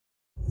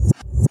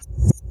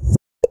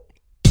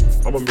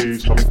I'm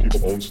amazed how many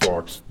people own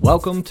stocks.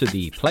 Welcome to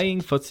the Playing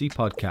Footsie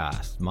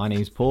podcast. My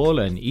name's Paul,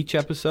 and each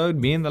episode,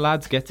 me and the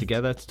lads get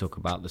together to talk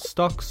about the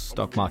stocks,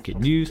 stock market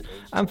news,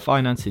 and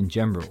finance in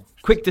general.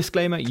 Quick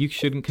disclaimer, you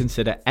shouldn't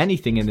consider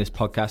anything in this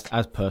podcast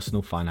as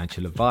personal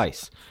financial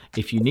advice.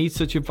 If you need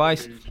such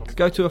advice,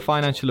 go to a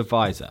financial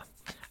advisor.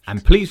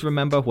 And please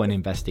remember, when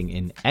investing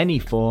in any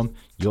form,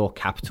 your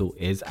capital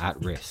is at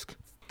risk.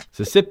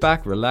 So sit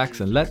back,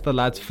 relax, and let the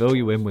lads fill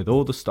you in with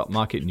all the stock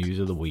market news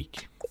of the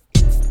week.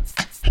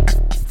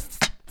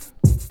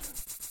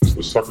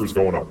 The sucker's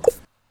going up.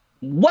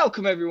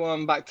 Welcome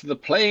everyone back to the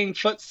Playing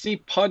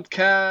Footsie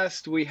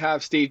podcast. We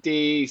have Steve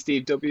D,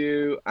 Steve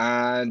W,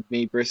 and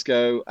me,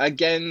 Briscoe,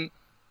 again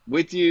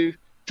with you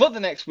for the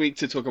next week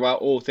to talk about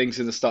all things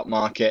in the stock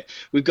market.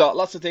 We've got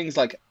lots of things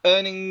like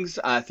earnings.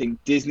 I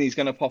think Disney's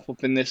going to pop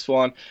up in this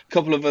one. A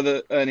couple of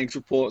other earnings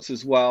reports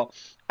as well.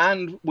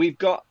 And we've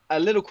got a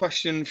little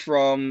question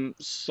from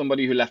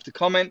somebody who left a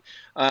comment.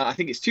 I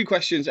think it's two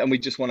questions, and we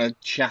just want to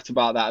chat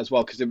about that as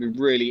well, because they'll be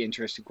really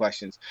interesting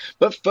questions.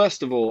 But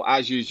first of all,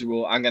 as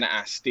usual, I'm going to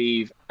ask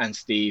Steve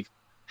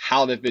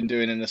how they've been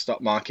doing in the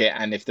stock market,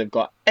 and if they've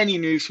got any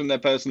news from their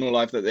personal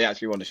life that they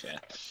actually want to share.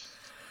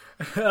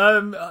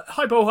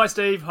 Hi Paul, hi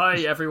Steve, hi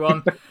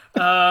everyone.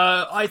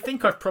 I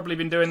think I've probably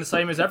been doing the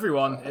same as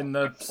everyone in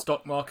the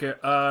stock market.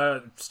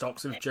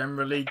 Stocks have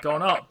generally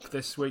gone up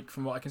this week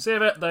from what I can see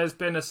of it. There's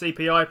been a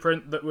CPI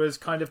print that was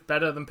kind of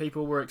better than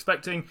people were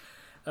expecting.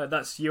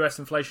 That's US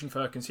inflation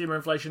for consumer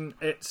inflation.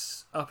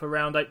 It's up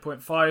around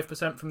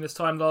 8.5% from this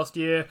time last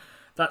year.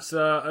 That's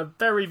a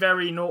very,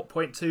 very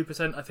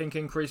 0.2% I think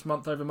increase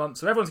month over month.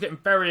 So everyone's getting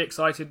very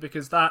excited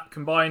because that,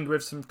 combined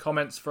with some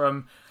comments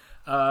from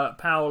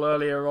Powell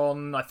earlier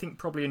on, I think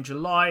probably in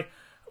July,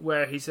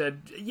 where he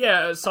said,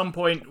 yeah, at some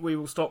point we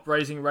will stop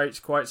raising rates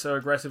quite so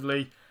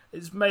aggressively,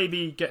 is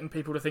maybe getting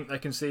people to think they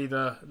can see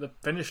the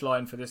finish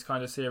line for this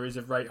kind of series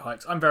of rate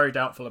hikes. I'm very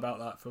doubtful about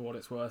that, for what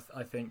it's worth.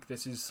 I think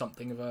this is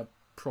something of a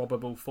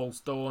probable false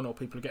dawn, or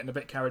people are getting a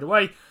bit carried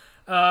away.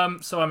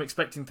 So I'm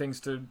expecting things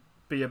to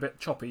be a bit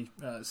choppy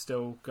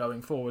still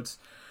going forwards.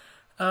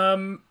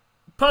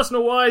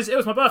 Personal wise, it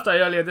was my birthday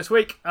earlier this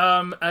week,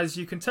 as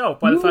you can tell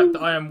by the fact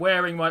that I am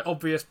wearing my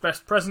obvious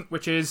best present,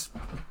 which is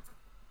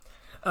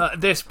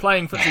this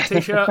Playing Footsie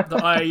t-shirt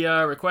that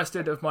I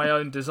requested, of my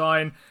own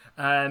design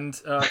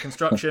and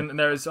construction, and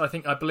there is,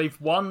 I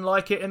believe one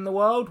like it in the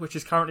world, which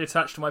is currently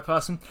attached to my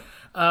person.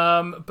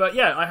 But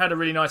yeah, I had a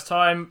really nice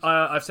time.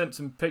 I've sent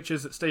some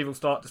pictures that Steve will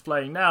start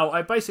displaying now.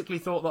 I basically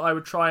thought that I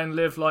would try and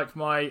live like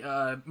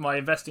my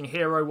investing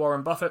hero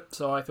Warren Buffett,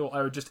 so I thought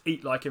I would just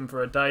eat like him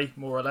for a day,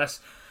 more or less.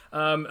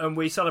 And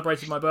we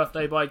celebrated my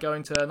birthday by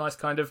going to a nice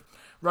kind of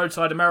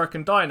roadside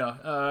American diner.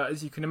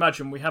 As you can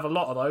imagine, we have a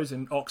lot of those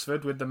in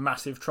Oxford with the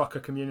massive trucker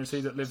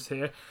community that lives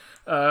here.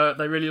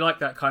 They really like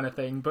that kind of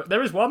thing. But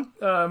there is one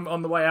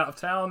on the way out of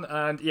town,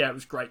 and yeah, it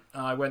was great.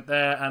 I went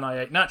there and I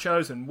ate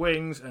nachos and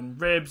wings and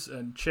ribs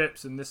and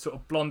chips and this sort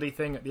of blondie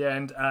thing at the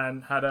end,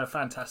 and had a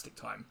fantastic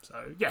time.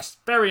 So yes,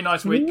 very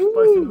nice week,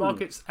 both in the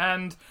markets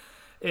and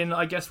in,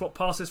 I guess, what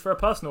passes for a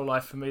personal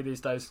life for me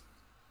these days.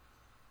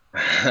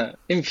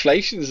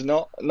 Inflation's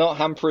not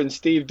hampering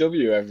Steve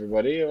W,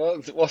 everybody.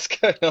 What's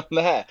going on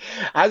there?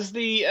 Has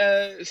the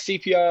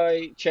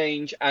CPI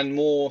change, and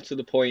more to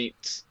the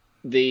point,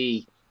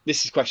 this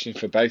is a question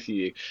for both of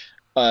you,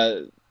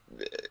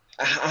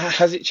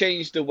 has it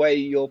changed the way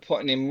you're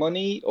putting in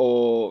money,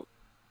 or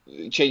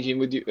changing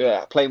with you,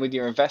 playing with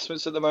your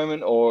investments at the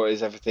moment, or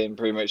is everything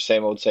pretty much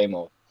same old?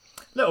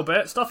 Little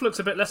bit. Stuff looks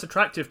a bit less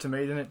attractive to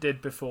me than it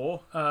did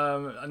before.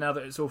 Now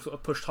that it's all sort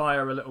of pushed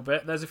higher a little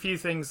bit, there's a few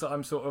things that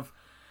I'm sort of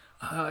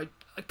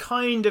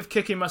kind of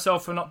kicking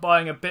myself for not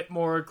buying a bit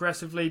more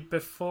aggressively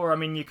before. I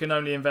mean, you can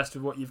only invest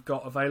with what you've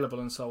got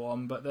available and so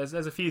on, but there's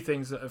a few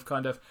things that have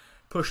kind of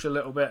pushed a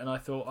little bit, and I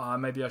thought,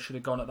 maybe I should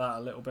have gone at that a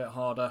little bit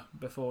harder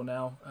before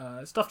now.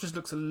 Stuff just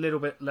looks a little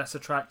bit less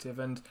attractive,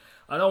 and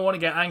I don't want to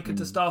get anchored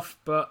to stuff,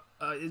 but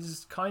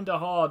it's kind of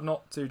hard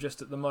not to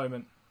just at the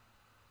moment.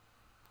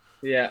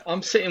 Yeah,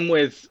 I'm sitting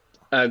with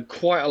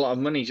quite a lot of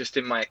money just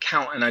in my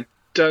account, and I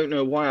don't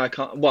know why I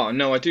can't. Well,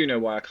 no, I do know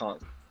why I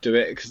can't do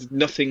it, because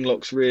nothing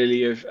looks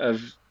really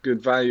of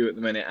good value at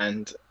the minute,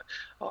 and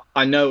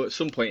I know at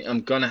some point I'm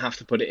gonna have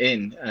to put it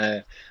in.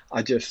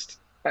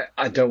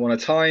 I don't want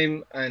to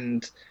time,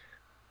 and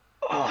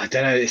I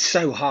don't know. It's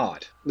so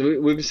hard.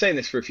 We've been saying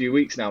this for a few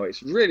weeks now.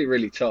 It's really,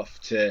 really tough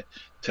to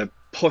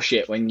push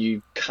it when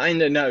you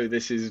kind of know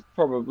this is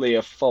probably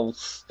a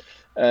false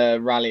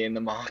rally in the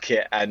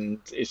market, and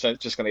it's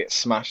just going to get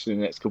smashed in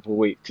the next couple of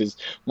weeks, because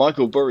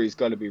Michael Burry's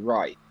got to be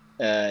right.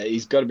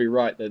 He's got to be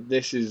right that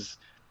this is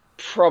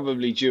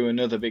probably due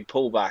another big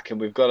pullback, and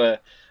we've got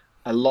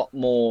a lot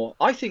more.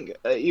 I think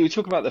you were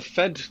talking about the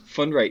Fed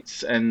fund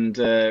rates and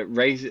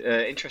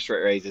interest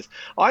rate raises.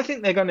 I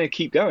think they're going to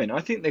keep going. I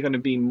think they're going to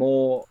be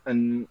more,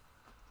 and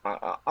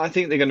I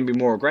think they're going to be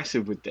more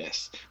aggressive with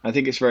this. I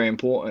think it's very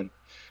important.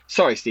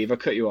 Sorry, Steve, I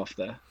cut you off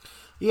there.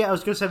 Yeah, I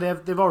was going to say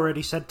they've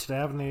already said today,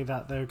 haven't they,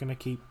 that they're going to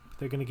keep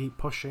they're going to keep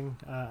pushing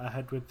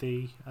ahead with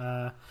the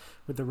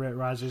rate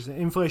rises.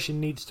 Inflation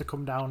needs to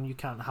come down. You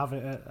can't have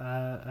it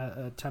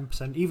at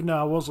 10%. Even though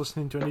I was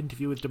listening to an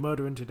interview with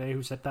Demoderan today,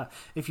 who said that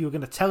if you were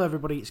going to tell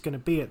everybody it's going to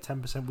be at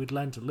 10%, we'd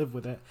learn to live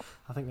with it.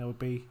 I think that would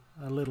be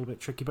a little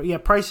bit tricky. But yeah,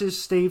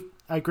 prices, Steve,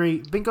 I agree,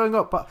 been going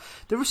up, but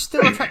there is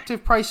still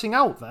attractive pricing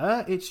out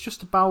there. It's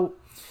just about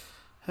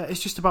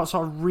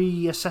sort of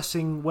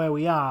reassessing where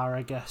we are,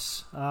 I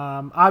guess.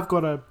 I've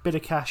got a bit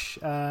of cash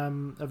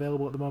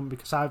available at the moment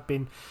because I've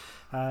been,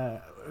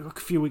 a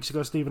few weeks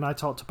ago, Steve and I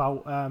talked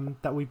about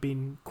that we've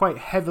been quite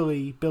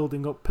heavily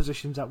building up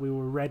positions that we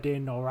were red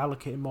in, or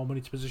allocating more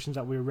money to positions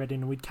that we were red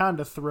in, and we'd kind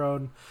of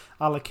thrown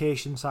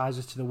allocation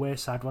sizes to the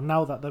wayside. Well,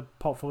 now that the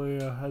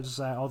portfolio has,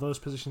 or those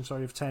positions,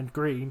 have turned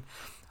green,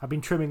 I've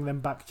been trimming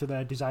them back to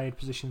their desired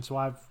position, so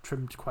I've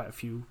trimmed quite a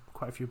few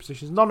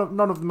positions. None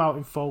of them out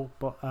in full,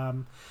 but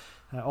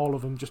all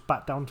of them just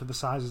back down to the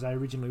sizes I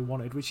originally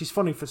wanted, which is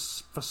funny. For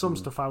some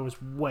stuff I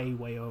was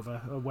way over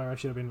where I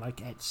should have been. Like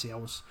Etsy, I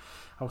was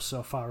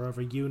so far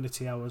over.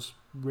 Unity, I was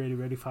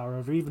really far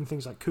over. Even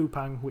things like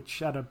Coupang, which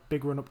had a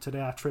big run up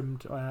today, I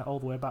trimmed all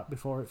the way back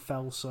before it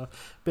fell, so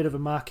bit of a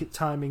market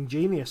timing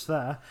genius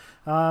there.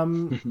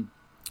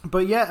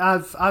 But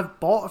yeah, I've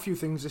bought a few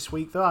things this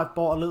week though. I've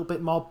bought a little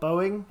bit more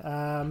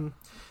Boeing,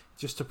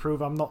 just to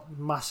prove I'm not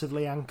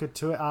massively anchored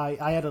to it.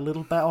 I had a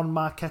little bet on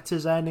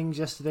Marquette's earnings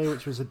yesterday,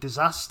 which was a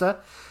disaster.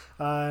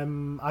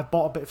 I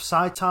bought a bit of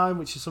Side Time,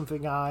 which is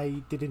something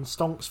I did in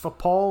stonks for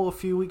Paul a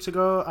few weeks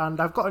ago, and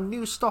I've got a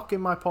new stock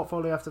in my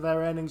portfolio after their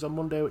earnings on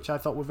Monday, which I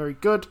thought were very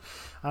good,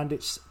 and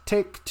it's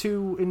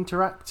Take-Two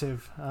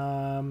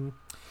Interactive,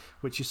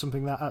 which is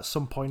something that at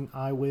some point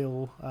I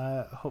will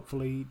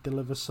hopefully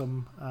deliver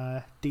some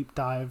deep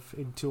dive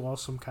into, or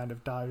some kind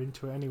of dive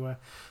into it anyway.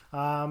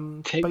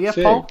 But yeah,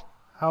 Paul,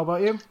 how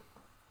about you?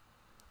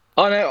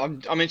 Oh no,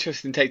 I'm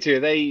interested in Take-Two. Are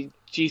they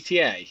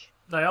GTA?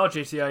 They are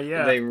GTA,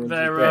 yeah.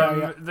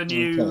 They're the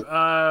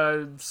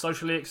new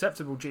socially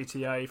acceptable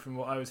GTA, from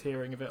what I was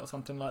hearing of it, or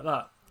something like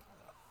that.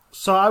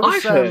 So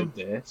I've heard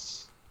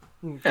this.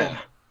 Yeah.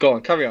 Go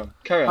on, carry on.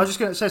 I was just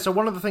going to say, so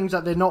one of the things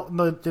that they've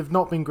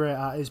not been great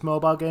at is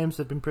mobile games.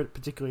 They've been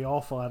particularly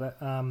awful at it.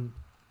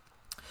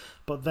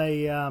 But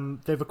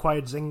they've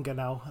acquired Zynga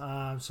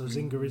now, so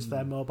Zynga is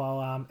their mobile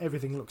arm.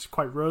 Everything looks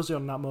quite rosy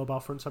on that mobile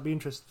front, so I'd be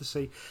interested to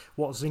see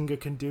what Zynga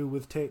can do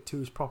with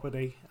Take-Two's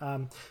property.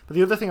 But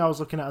the other thing I was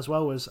looking at as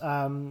well was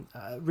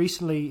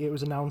recently it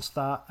was announced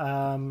that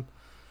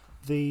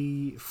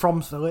the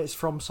latest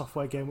From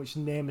Software game, which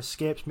name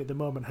escapes me at the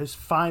moment, has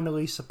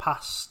finally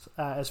topped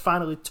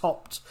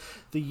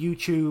the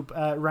YouTube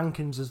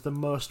rankings as the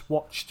most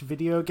watched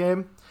video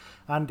game.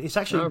 And it's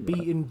actually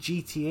beaten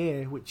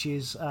GTA, which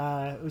is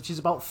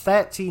about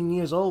 13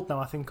 years old now,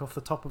 I think, off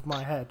the top of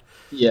my head.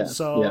 Yeah.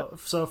 So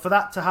for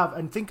that to have,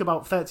 and think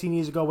about 13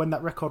 years ago when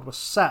that record was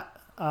set,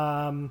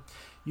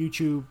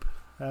 YouTube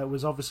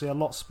was obviously a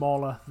lot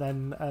smaller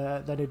than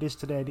it is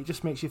today, and it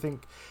just makes you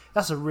think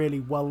that's a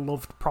really well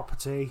loved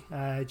property.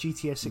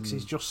 GTA 6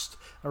 is just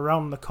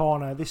around the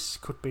corner. This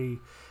could be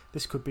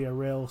a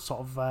real sort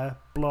of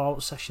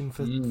blowout session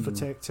for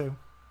Take-Two.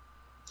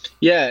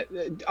 Yeah,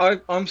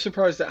 I'm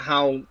surprised at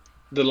how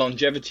the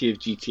longevity of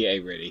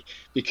GTA really,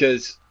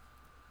 because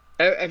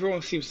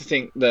everyone seems to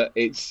think that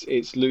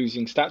it's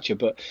losing stature,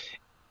 but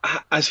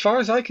as far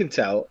as I can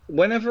tell,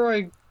 whenever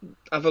I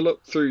have a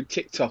look through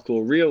TikTok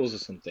or Reels or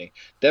something,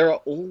 there are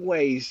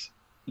always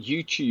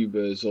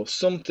YouTubers or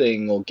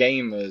something, or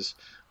gamers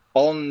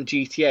on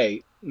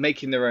GTA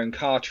making their own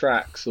car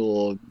tracks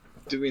or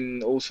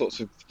doing all sorts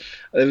of.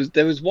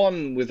 There was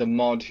one with a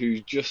mod who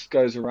just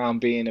goes around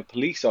being a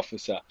police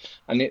officer,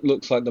 and it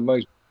looks like the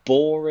most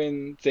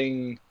boring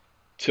thing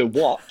to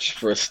watch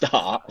for a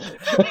start.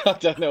 I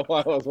don't know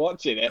why I was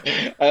watching it,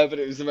 but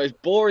it was the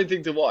most boring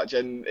thing to watch,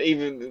 and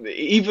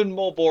even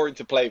more boring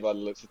to play by the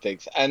looks of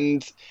things.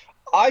 And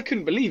I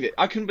couldn't believe it.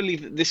 I couldn't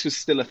believe that this was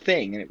still a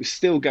thing and it was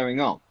still going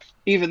on,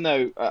 even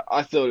though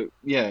I thought,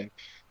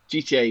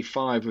 GTA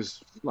 5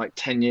 was like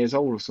 10 years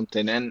old or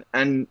something,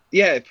 and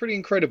yeah, pretty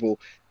incredible.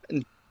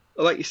 And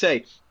like you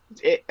say,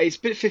 it's a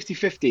bit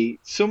 50-50.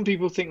 Some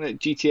people think that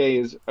GTA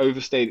has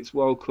overstayed its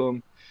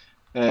welcome.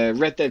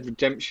 Red Dead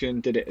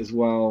Redemption did it as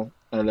well,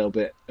 a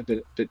bit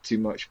too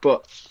much.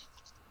 But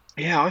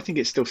yeah, I think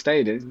it still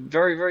stayed. It's a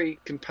very, very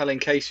compelling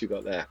case you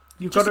got there.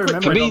 You've got to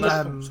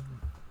remember.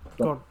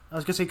 I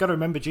was going to say, you've got to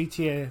remember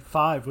GTA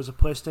 5 was a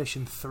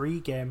PlayStation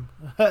 3 game,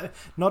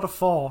 not a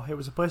 4. It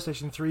was a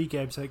PlayStation 3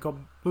 game, so it got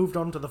moved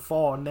on to the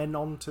 4 and then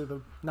onto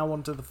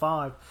the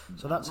 5.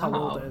 So that's how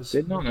old it is.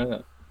 Did not know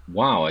that.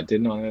 Wow, I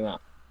did not know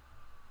that.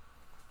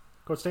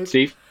 Go on, Steve.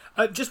 Steve?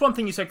 Just one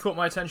thing you said caught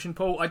my attention,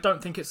 Paul. I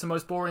don't think it's the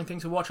most boring thing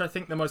to watch. I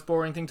think the most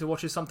boring thing to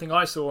watch is something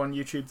I saw on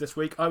YouTube this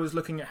week. I was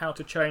looking at how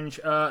to change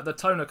the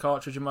toner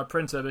cartridge in my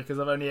printer because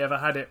I've only ever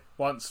had it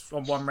once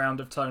on one round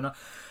of toner.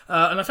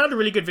 And I found a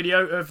really good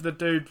video of the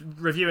dude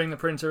reviewing the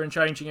printer and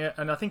changing it,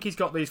 and I think he's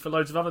got these for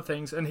loads of other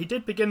things. And he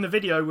did begin the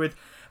video with,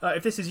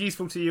 if this is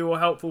useful to you or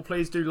helpful,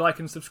 please do like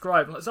and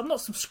subscribe. I'm not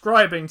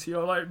subscribing to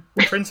your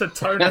printer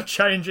toner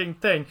changing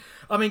thing.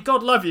 I mean,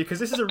 God love you, because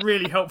this is a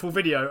really helpful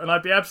video, and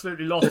I'd be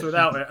absolutely lost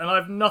without it. And I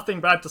have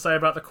nothing bad to say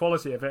about the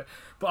quality of it,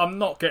 but I'm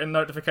not getting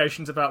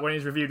notifications about when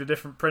he's reviewed a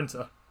different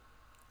printer.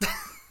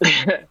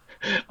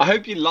 I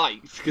hope you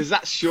liked, because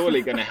that's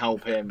surely going to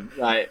help him.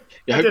 I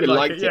hope did you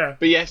like liked it, yeah.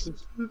 But yes,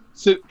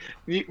 so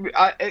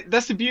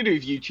that's the beauty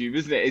of YouTube,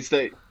 isn't it? It's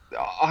that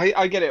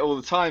I get it all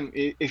the time.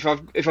 If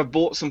I've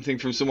bought something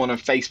from someone on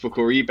Facebook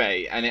or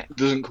eBay and it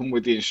doesn't come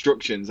with the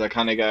instructions, I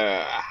kind of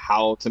go,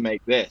 how to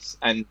make this?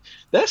 And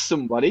there's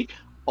somebody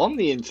on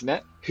the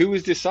internet who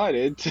has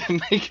decided to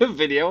make a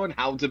video on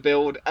how to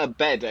build a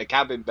bed, a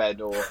cabin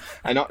bed, or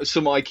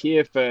some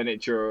IKEA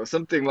furniture or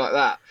something like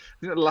that. I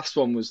think the last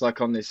one was like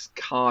on this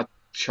car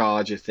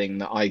charger thing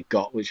that I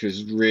got, which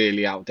was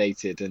really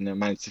outdated, and I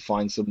managed to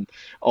find some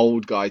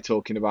old guy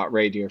talking about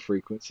radio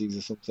frequencies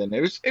or something.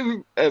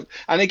 And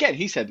again,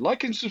 he said,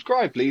 like and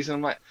subscribe, please. And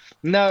I'm like,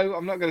 no,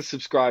 I'm not going to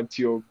subscribe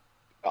to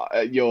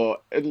your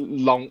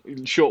long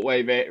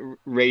shortwave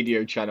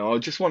radio channel. I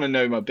just want to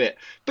know my bit.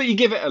 But you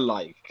give it a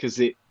like because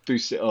it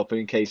boosts it up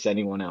in case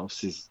anyone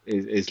else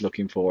is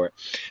looking for it.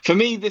 For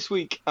me this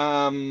week,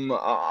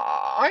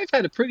 I've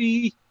had a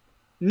pretty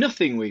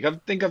nothing week. I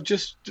think I've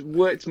just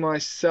worked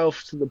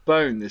myself to the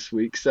bone this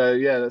week. So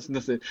yeah, that's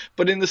nothing.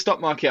 But in the stock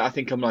market, I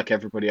think I'm like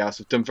everybody else.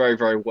 I've done very,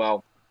 very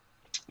well.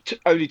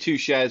 Only 2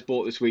 shares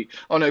bought this week.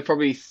 Oh no,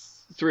 probably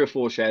 3 or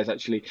 4 shares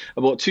actually.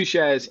 I bought 2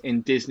 shares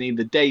in Disney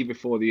the day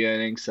before the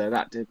earnings, so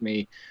that did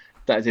me.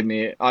 That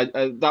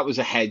was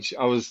a hedge.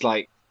 I was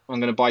like, I'm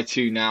going to buy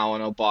 2 now,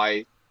 and I'll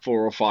buy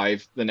 4 or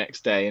 5 the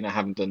next day, and I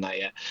haven't done that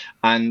yet.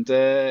 And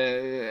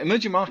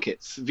emerging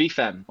markets,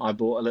 VFEM. I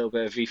bought a little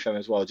bit of VFEM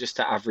as well, just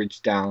to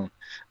average down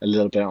a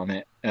little bit on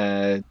it,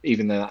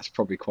 even though that's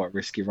probably quite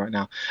risky right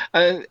now.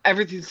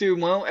 Everything's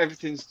doing well.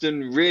 Everything's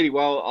done really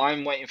well.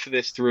 I'm waiting for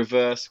this to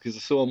reverse because I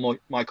saw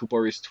Michael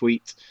Burry's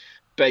tweet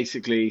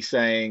basically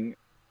saying,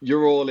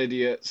 you're all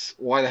idiots.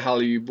 Why the hell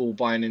are you all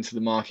buying into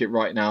the market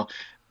right now?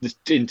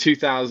 In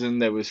 2000,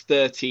 there was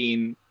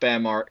 13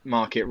 bear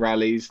market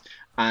rallies,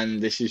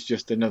 and this is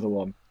just another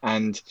one.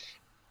 And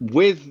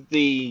with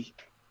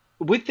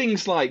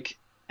things like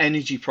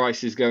energy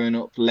prices going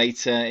up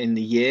later in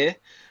the year,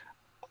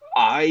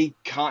 I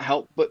can't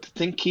help but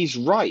think he's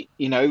right.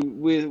 You know,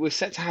 we're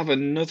set to have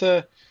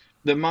the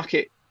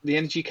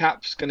energy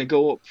cap's going to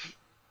go up.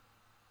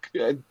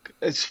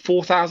 It's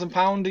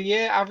 £4,000 a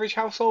year average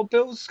household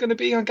bills going to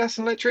be on gas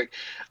and electric.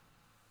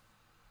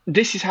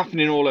 This is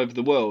happening all over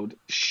the world.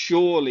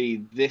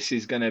 Surely this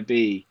is going to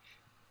be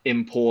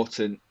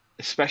important,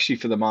 especially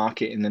for the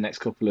market in the next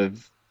couple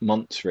of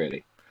months,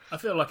 really. I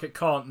feel like it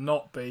can't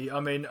not be.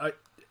 I mean,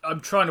 I'm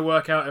trying to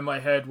work out in my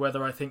head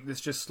whether I think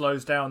this just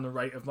slows down the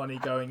rate of money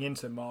going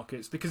into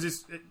markets, because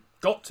it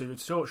got to,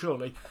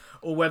 surely,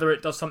 or whether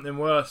it does something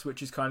worse,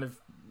 which is kind of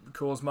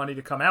cause money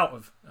to come out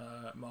of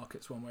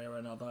markets one way or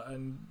another.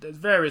 And there's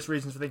various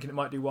reasons for thinking it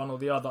might do one or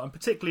the other. I'm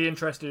particularly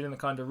interested in the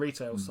kind of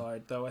retail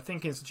side, though. I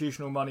think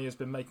institutional money has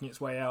been making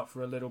its way out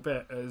for a little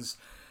bit as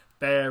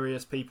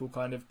various people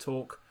kind of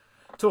talk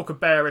a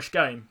bearish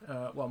game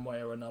one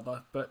way or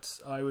another. But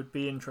I would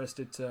be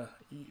interested to...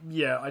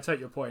 Yeah, I take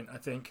your point. I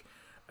think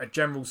a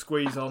general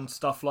squeeze on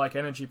stuff like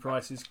energy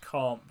prices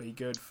can't be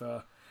good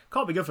for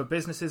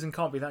businesses, and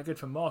can't be that good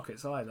for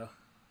markets either.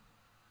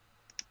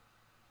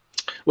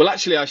 Well,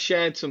 actually, I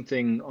shared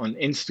something on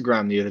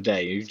Instagram the other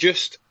day. It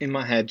just in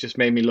my head, just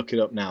made me look it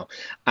up now.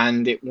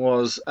 And it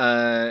was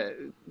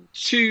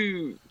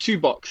two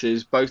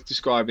boxes, both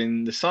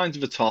describing the signs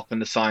of a top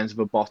and the signs of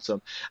a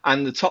bottom.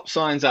 And the top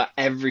signs are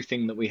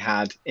everything that we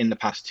had in the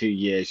past 2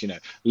 years. You know,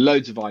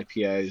 loads of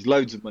IPOs,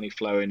 loads of money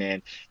flowing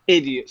in,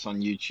 idiots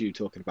on YouTube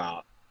talking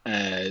about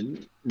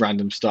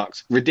random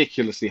stocks,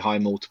 ridiculously high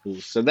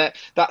multiples. So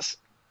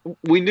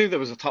we knew there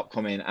was a top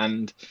coming,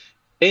 and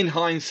in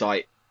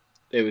hindsight,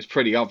 it was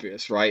pretty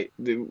obvious, right?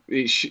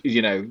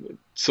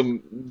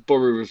 Some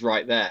Burry was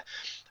right there.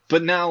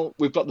 But now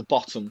we've got the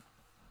bottom.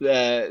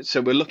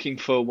 So we're looking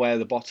for where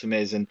the bottom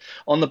is. And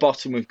on the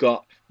bottom, we've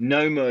got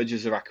no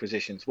mergers or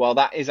acquisitions. Well,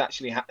 that is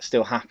actually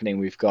still happening.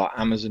 We've got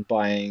Amazon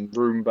buying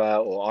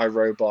Roomba or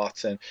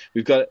iRobot, and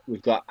we've got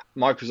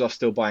Microsoft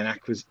still buying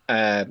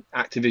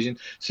Activision.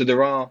 So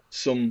there are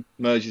some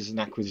mergers and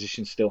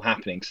acquisitions still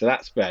happening. So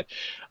that's bad.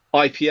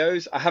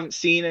 IPOs, I haven't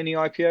seen any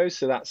IPOs,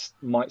 so that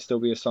might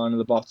still be a sign of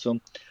the bottom.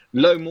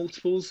 Low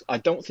multiples, I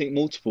don't think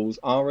multiples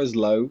are as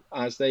low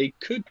as they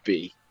could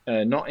be,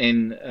 not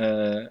in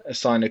a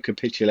sign of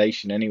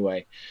capitulation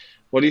anyway.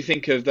 What do you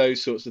think of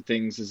those sorts of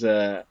things as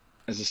a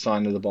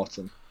sign of the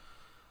bottom?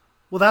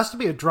 Well, there has to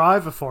be a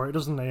driver for it,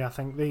 doesn't there? I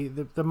think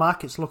the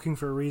market's looking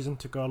for a reason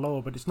to go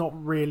lower, but it's not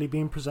really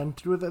being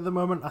presented with it at the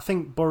moment. I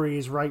think Burry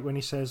is right when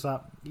he says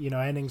that,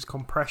 earnings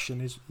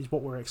compression is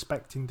what we're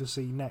expecting to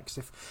see next.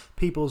 If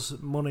people's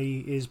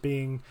money is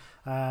being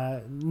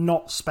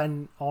not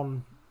spent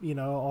on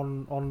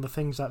on the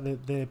things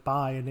that they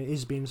buy, and it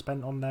is being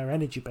spent on their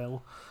energy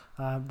bill,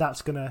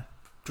 that's going to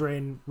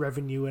drain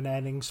revenue and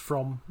earnings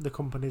from the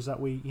companies that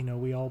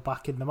we all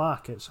back in the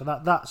market. So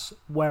that's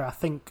where I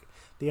think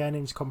the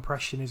earnings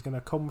compression is going to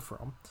come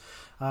from.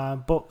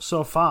 But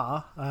so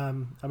far,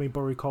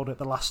 Burry called it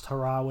the last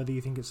hurrah, whether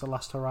you think it's the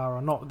last hurrah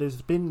or not.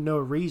 There's been no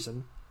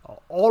reason.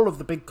 All of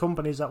the big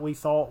companies that we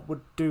thought would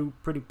do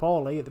pretty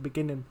poorly at the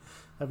beginning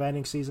of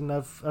earnings season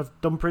have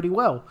done pretty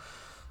well.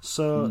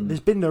 So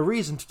there's been no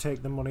reason to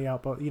take the money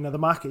out. But, the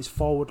market is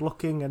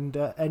forward-looking, and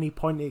at any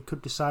point it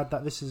could decide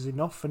that this is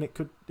enough, and it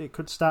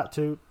could start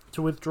to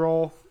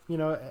withdraw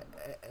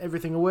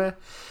everything away.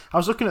 I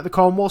was looking at the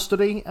Cornwall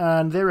study,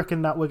 and they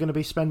reckon that we're going to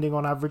be spending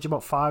on average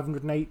about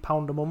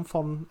 £508 a month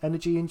on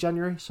energy in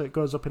January. So it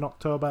goes up in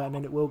October, and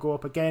then it will go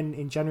up again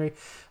in January.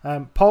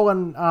 Paul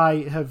and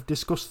I have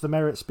discussed the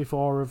merits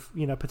before of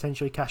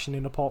potentially cashing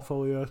in a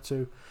portfolio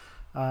to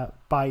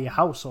buy your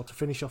house or to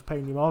finish off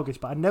paying your mortgage,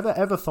 but I never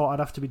ever thought I'd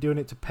have to be doing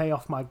it to pay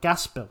off my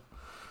gas bill.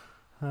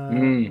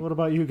 What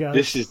about you guys?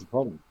 This is the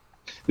problem.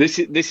 This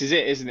is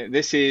it, isn't it?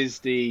 This is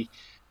the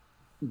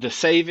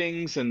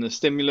savings and the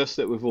stimulus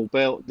that we've all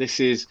built. This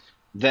is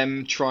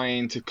them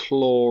trying to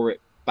claw it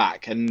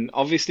back. And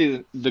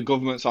obviously the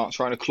governments aren't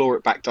trying to claw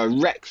it back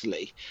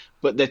directly,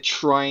 but they're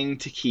trying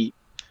to keep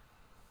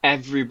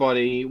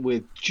everybody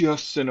with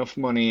just enough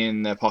money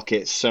in their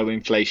pockets so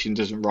inflation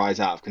doesn't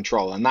rise out of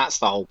control. And that's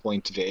the whole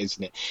point of it,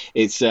 isn't it?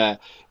 It's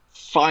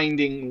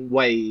finding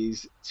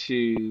ways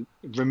to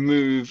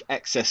remove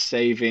excess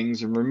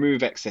savings and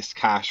remove excess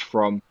cash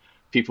from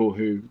people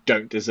who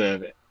don't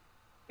deserve it.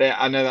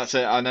 I know that's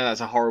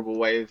a horrible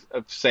way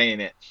of saying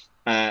it,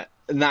 and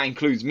that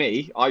includes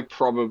me. I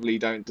probably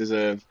don't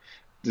deserve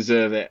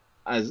it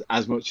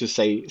as much as,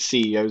 say,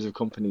 CEOs of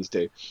companies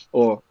do,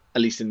 or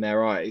at least in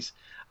their eyes.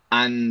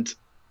 And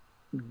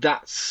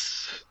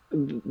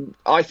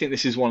I think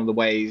this is one of the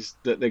ways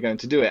that they're going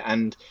to do it.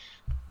 And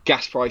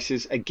gas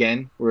prices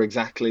again were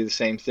exactly the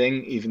same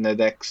thing, even though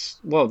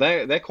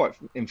they're quite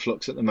in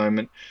flux at the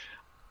moment.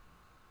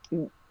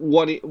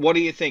 What do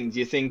you think? Do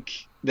you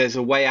think there's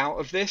a way out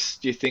of this?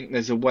 Do you think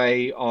there's a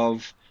way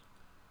of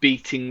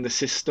beating the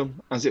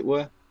system, as it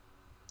were?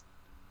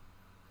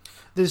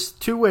 There's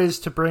two ways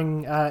to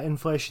bring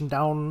inflation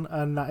down,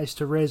 and that is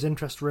to raise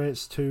interest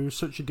rates to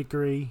such a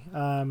degree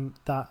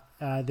that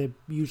they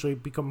usually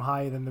become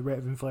higher than the rate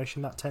of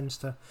inflation. That tends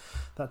to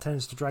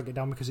drag it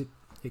down, because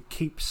it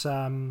keeps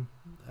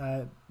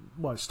it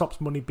stops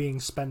money being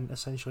spent,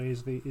 essentially,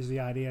 is the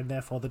idea, and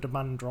therefore the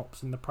demand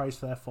drops and the price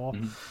therefore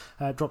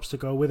drops to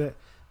go with it.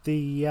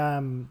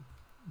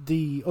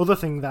 The other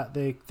thing that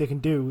they can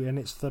do, and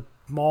it's the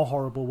more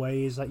horrible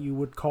way, is that you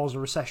would cause a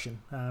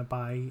recession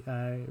by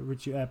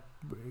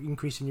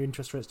increasing your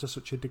interest rates to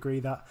such a degree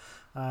that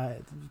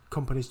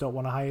companies don't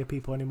want to hire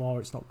people anymore.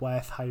 It's not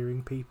worth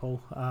hiring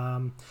people.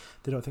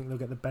 They don't think they'll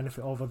get the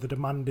benefit of, or the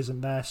demand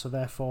isn't there, so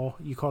therefore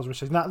you cause a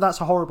recession.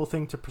 That's a horrible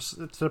thing to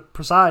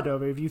preside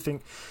over. If you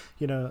think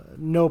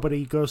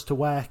nobody goes to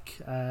work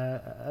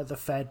at the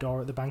Fed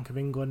or at the Bank of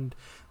England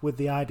with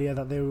the idea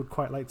that they would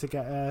quite like to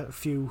get a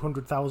few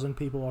 100,000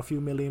 people or a few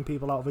million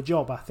people out of a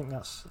job, I think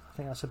that's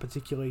a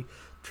particularly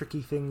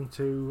tricky thing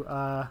to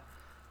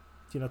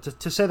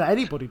say that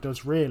anybody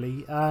does,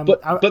 really.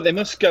 But they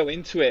must go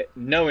into it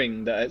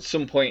knowing that at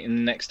some point in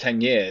the next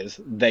 10 years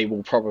they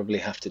will probably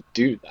have to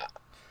do that.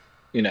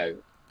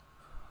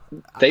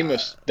 They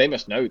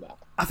must know that.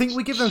 I think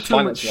we give them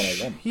too much.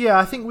 Yeah,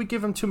 I think we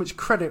give them too much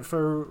credit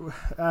for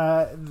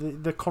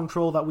the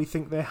control that we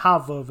think they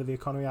have over the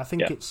economy. I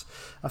think it's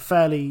a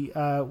fairly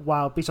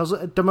wild beast.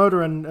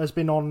 Damodaran has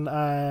been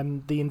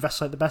on the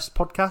Invest Like the Best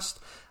podcast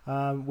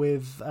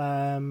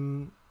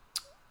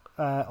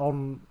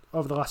on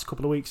over the last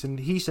couple of weeks,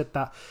 and he said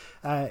that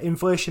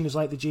inflation is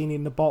like the genie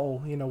in the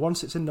bottle.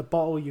 Once it's in the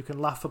bottle, you can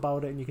laugh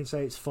about it and you can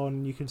say it's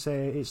fun, you can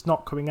say it's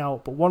not coming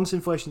out, but once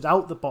inflation's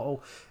out the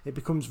bottle, it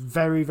becomes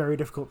very, very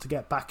difficult to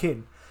get back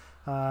in.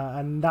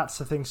 And that's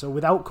the thing. So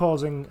without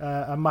causing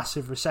a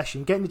massive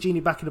recession, getting the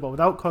genie back in the bottle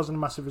without causing a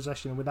massive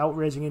recession, and without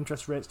raising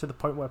interest rates to the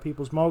point where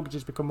people's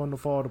mortgages become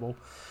unaffordable,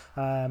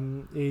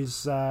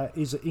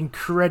 is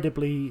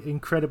incredibly,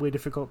 incredibly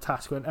difficult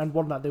task, and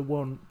one that they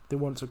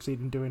won't succeed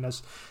in doing.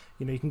 As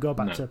you can go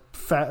back to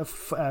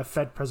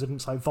Fed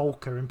presidents like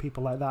Volcker and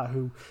people like that,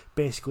 who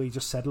basically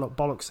just said, look,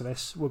 bollocks to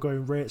this, we're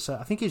going rates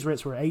I think his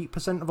rates were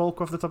 8% of Volcker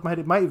off the top of my head.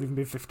 It might have even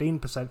been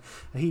 15%.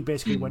 He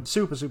basically went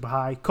super, super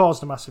high,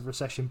 caused a massive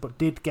recession, but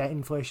did get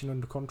inflation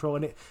under control,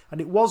 and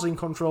it was in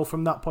control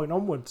from that point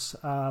onwards.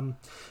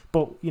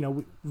 But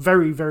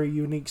very, very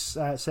unique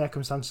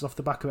circumstances off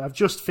the back of it. I've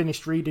just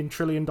finished reading $1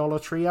 Trillion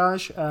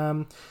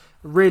Triage.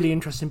 Really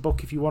interesting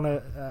book if you want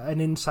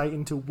an insight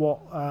into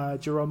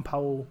what Jerome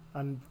Powell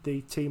and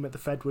the team at the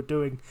Fed were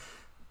doing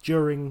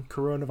during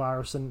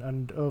coronavirus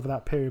and over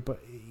that period.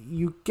 But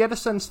you get a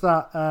sense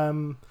that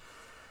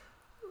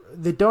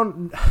they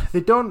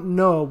don't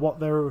know what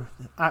their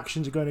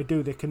actions are going to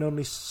do. They can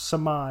only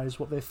surmise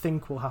what they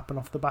think will happen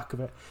off the back of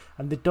it,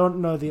 and they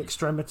don't know the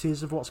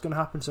extremities of what's going to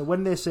happen. So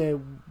when they say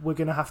we're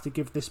going to have to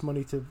give this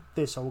money to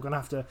this, or we're going to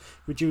have to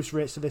reduce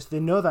rates to this, they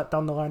know that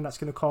down the line that's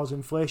going to cause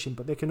inflation,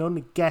 but they can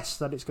only guess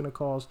that it's going to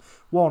cause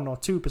 1 or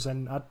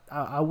 2%.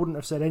 I wouldn't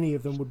have said any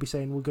of them would be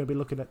saying we're going to be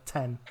looking at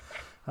 10.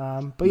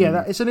 But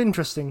yeah, it's an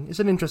interesting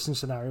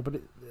scenario.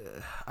 But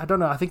I don't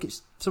know. I think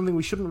it's something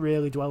we shouldn't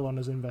really dwell on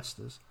as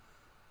investors.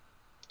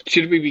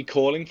 Should we be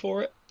calling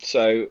for it?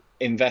 So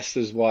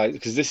investors-wise,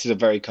 because this is a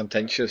very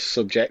contentious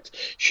subject,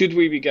 should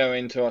we be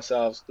going to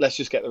ourselves, let's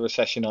just get the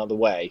recession out of the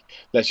way,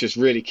 let's just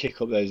really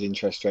kick up those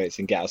interest rates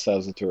and get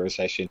ourselves into a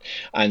recession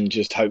and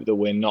just hope that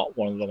we're not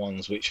one of the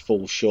ones which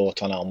fall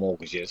short on our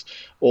mortgages?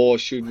 Or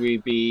should we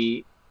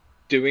be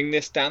doing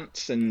this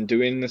dance and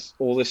doing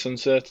all this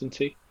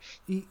uncertainty?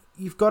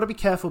 You've got to be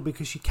careful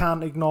because you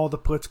can't ignore the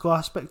political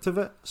aspect of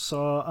it.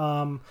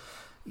 So,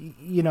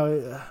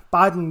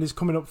 Biden is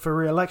coming up for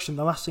re-election.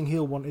 The last thing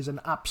he'll want is an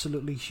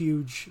absolutely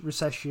huge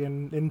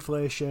recession,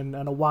 inflation,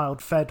 and a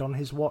wild Fed on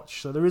his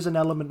watch. So there is an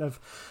element of,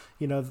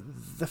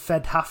 the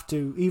Fed have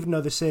to, even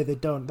though they say they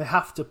don't, they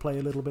have to play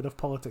a little bit of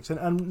politics.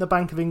 And the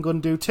Bank of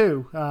England do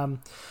too.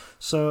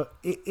 So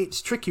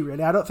it's tricky,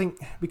 really. I don't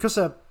think, because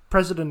a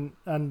president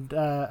and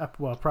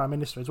prime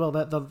minister as well,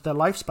 their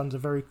lifespans are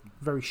very,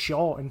 very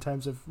short in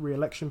terms of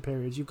re-election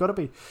periods. You've got to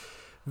be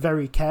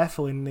very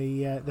careful in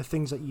the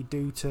things that you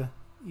do to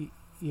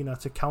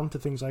counter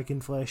things like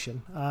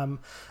inflation.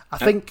 I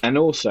think, and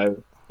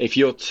also, if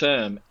your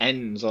term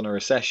ends on a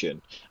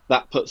recession,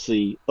 that puts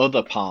the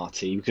other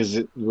party, because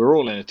we're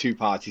all in a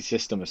two-party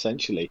system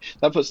essentially,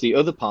 that puts the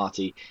other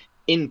party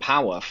in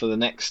power for the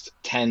next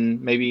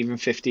 10, maybe even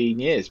 15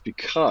 years,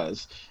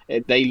 because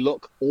they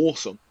look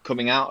awesome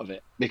coming out of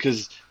it,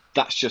 because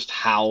that's just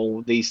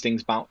how these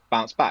things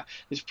bounce back.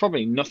 It's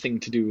probably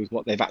nothing to do with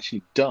what they've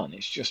actually done.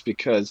 It's just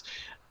because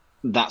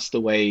that's the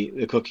way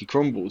the cookie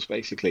crumbles,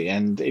 basically.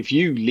 And if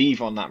you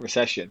leave on that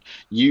recession,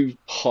 you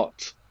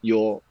put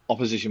your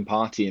opposition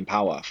party in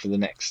power for the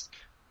next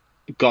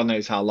God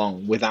knows how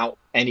long without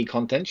any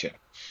contention.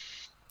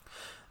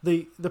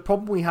 The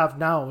problem we have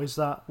now is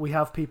that we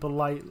have people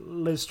like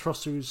Liz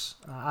Truss, who's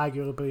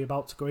arguably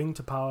about to go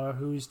into power,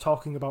 who's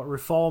talking about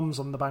reforms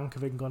on the Bank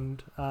of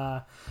England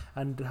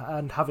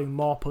and having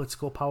more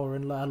political power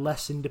and a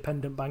less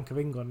independent Bank of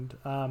England.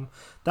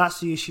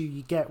 That's the issue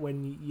you get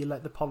when you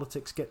let the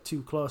politics get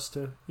too close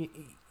to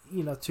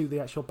to the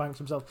actual banks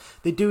themselves.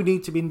 They do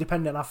need to be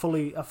independent. I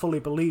fully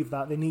believe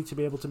that they need to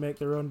be able to make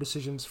their own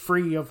decisions,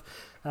 free of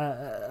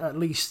at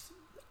least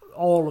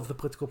all of the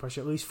political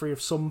pressure, at least free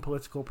of some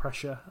political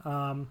pressure.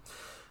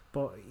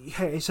 But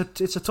yeah, it's a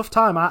tough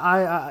time.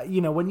 I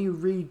when you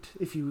read,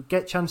 if you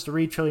get a chance to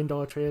read $1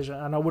 Trillion Treasure,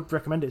 and I would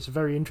recommend it, it's a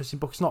very interesting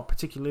book. It's not a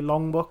particularly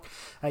long book.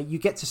 You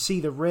get to see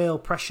the real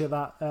pressure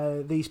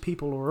that these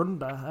people were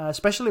under,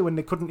 especially when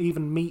they couldn't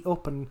even meet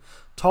up and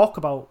talk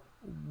about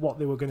what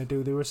they were going to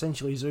do. They were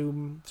essentially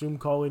Zoom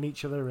calling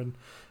each other and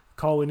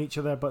calling each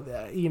other. But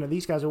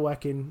these guys are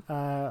working,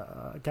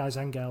 guys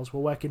and girls were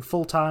working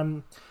full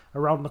time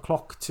around the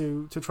clock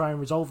to try and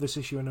resolve this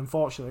issue. And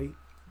unfortunately,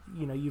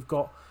 you've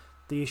got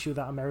the issue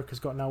that America's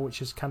got now, which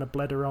has kind of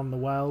bled around the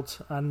world.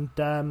 And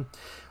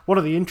one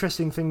of the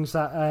interesting things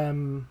that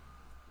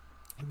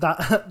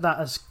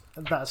has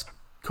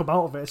come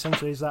out of it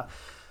essentially is that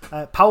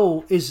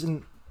Powell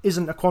isn't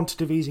a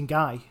quantitative easing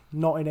guy,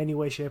 not in any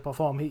way, shape, or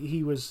form.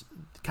 He was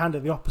kind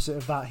of the opposite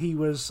of that. He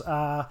was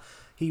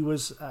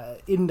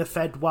in the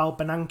Fed while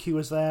Bernanke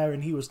was there,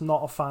 and he was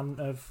not a fan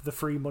of the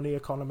free money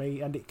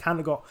economy, and it kind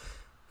of got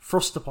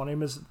thrust upon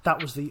him as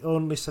that was the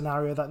only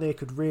scenario that they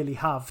could really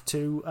have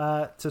to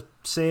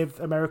save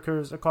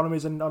America's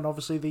economies and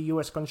obviously the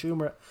US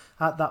consumer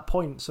at that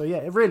point. So yeah,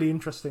 a really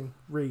interesting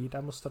read,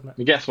 I must admit.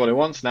 You guess what he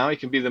wants now? He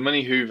can be the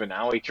money hoover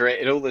now. He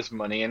created all this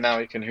money and now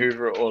he can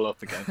hoover it all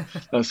up again.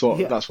 That's what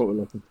we're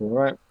looking for,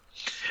 right?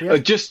 Yeah.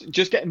 Just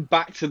getting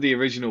back to the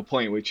original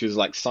point, which was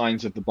like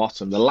signs of the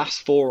bottom. The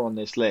last four on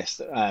this list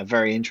are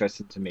very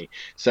interesting to me.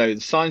 So the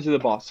signs of the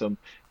bottom: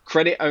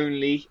 credit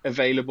only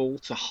available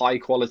to high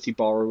quality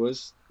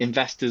borrowers,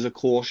 investors are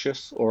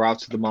cautious or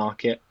out of the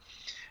market,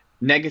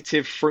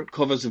 negative front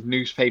covers of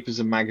newspapers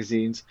and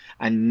magazines,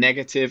 and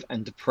negative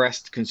and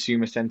depressed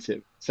consumer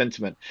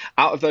sentiment.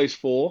 Out of those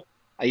four,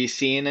 are you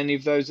seeing any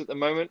of those at the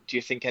moment? Do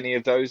you think any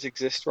of those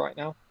exist right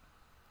now?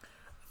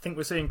 I think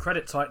we're seeing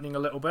credit tightening a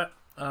little bit.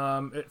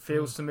 It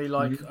feels to me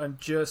like I'm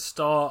just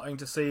starting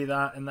to see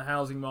that in the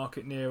housing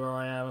market near where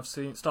I am.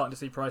 Starting to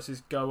see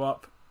prices go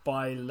up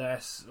by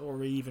less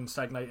or even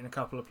stagnate in a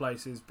couple of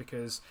places,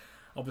 because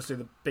obviously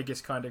the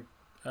biggest kind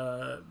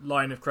of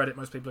line of credit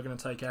most people are going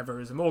to take ever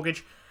is a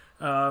mortgage,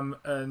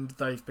 and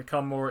they've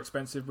become more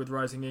expensive with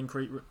rising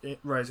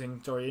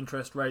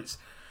interest rates.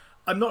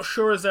 I'm not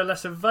sure as they're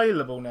less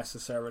available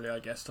necessarily, I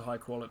guess, to high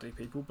quality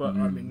people, but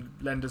I mean,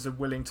 lenders are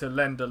willing to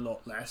lend a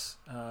lot less,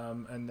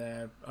 and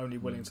they're only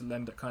willing to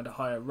lend at kind of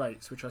higher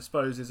rates, which I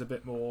suppose is a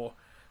bit more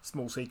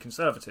small c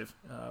conservative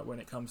when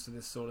it comes to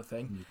this sort of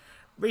thing.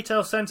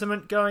 Retail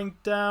sentiment going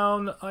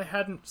down, I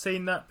hadn't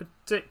seen that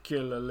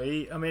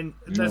particularly. I mean,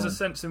 there's a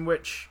sense in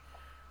which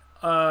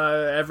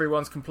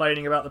everyone's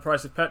complaining about the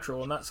price of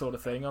petrol and that sort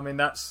of thing. I mean,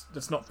 that's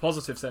not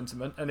positive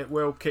sentiment, and it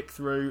will kick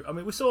through. I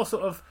mean, we saw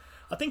sort of,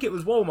 I think it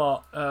was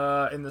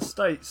Walmart in the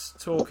States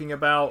talking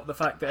about the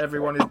fact that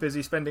everyone is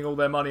busy spending all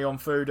their money on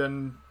food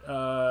and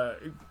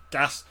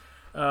gas,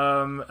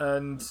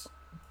 and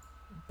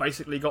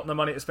basically got no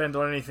money to spend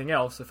on anything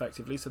else,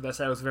 effectively. So their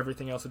sales of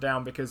everything else are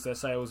down because their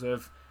sales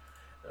of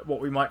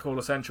what we might call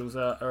essentials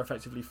are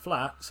effectively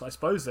flat. So I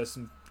suppose there's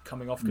some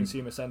coming off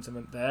consumer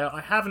sentiment there. I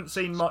haven't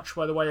seen much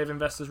by the way of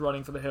investors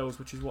running for the hills,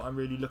 which is what I'm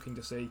really looking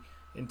to see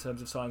in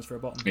terms of signs for a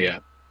bottom.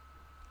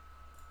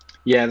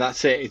 Yeah,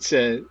 that's it. It's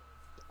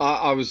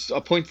I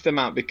pointed them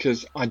out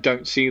because I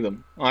don't see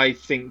them. I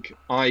think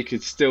I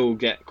could still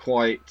get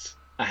quite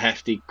a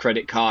hefty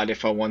credit card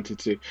if I wanted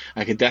to.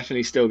 I could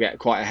definitely still get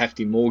quite a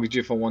hefty mortgage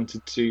if I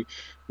wanted to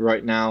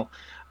right now.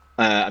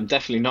 I'm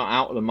definitely not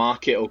out of the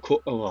market, or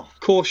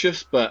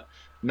cautious, but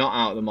not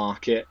out of the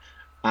market.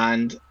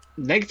 And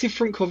negative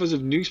front covers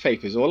of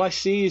newspapers, all I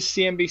see is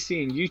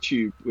CNBC and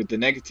YouTube with the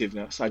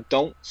negativeness. I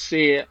don't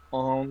see it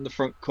on the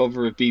front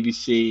cover of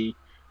BBC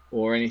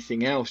or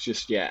anything else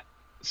just yet.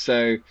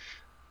 So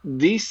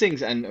these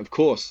things, and of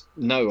course,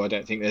 no, I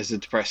don't think there's a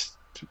depressed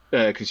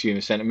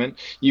consumer sentiment.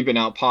 You've been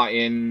out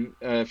partying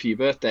for your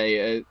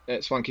birthday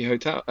at swanky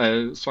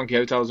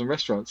hotels and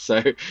restaurants.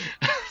 So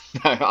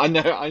no, I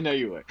know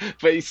you were,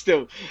 but it's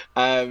still,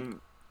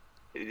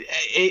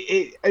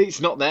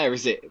 it's not there,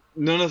 is it?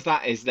 None of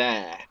that is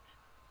there,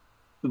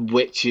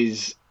 which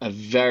is a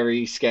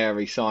very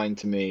scary sign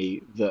to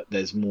me that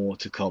there's more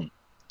to come.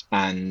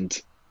 And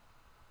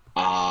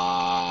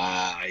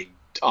I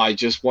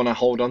just want to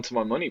hold on to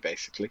my money,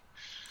 basically.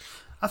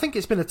 I think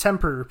it's been a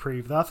temporary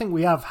reprieve, though. I think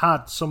we have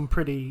had some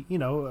pretty,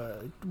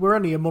 we're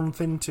only a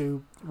month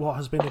into what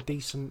has been a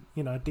decent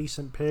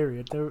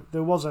period.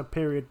 There was a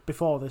period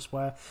before this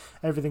where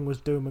everything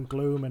was doom and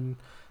gloom, and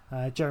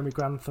Jeremy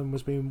Grantham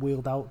was being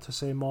wheeled out to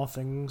say more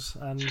things,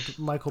 and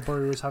Michael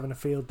Burry was having a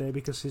field day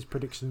because his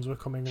predictions were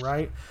coming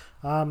right.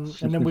 And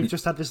then we've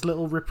just had this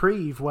little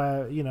reprieve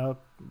where,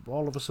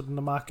 all of a sudden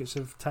the markets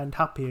have turned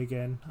happy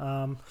again.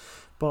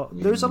 But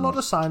there's a lot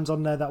of signs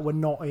on there that we're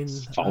not in.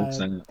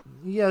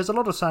 There's a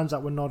lot of signs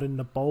that we're not in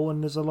the bull,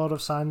 and there's a lot of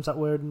signs that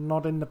we're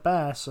not in the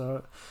bear.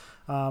 So,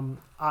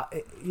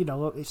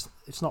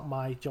 it's not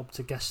my job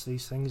to guess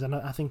these things, and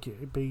I think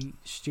it'd be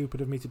stupid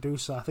of me to do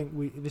so. I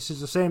think this is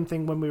the same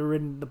thing when we were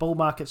in the bull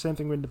market, same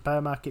thing we're in the bear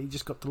market. You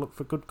just got to look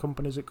for good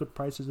companies at good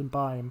prices and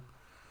buy them.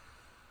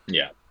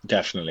 Yeah,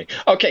 definitely.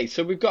 Okay,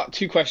 so we've got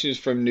 2 questions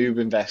from Noob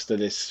Investor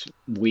this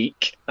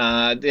week.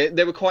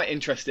 They were quite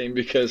interesting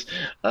because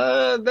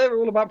they're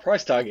all about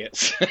price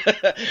targets.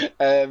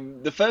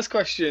 The first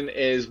question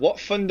is, what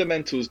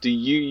fundamentals do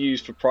you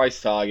use for price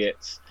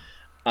targets?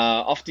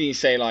 Often you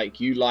say,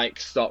 you like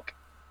stock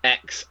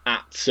X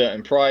at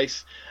certain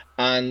price,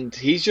 and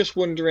he's just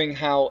wondering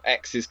how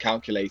X is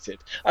calculated.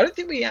 I don't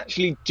think we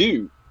actually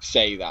do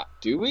say that,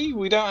 do we?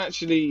 We don't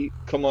actually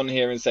come on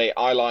here and say,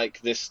 I like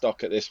this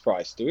stock at this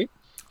price, do we?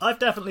 I've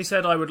definitely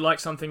said I would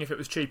like something if it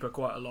was cheaper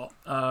quite a lot.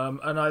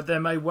 There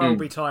may well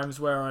be times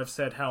where I've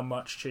said how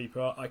much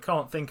cheaper. I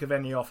can't think of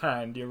any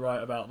offhand. You're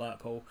right about that,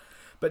 Paul.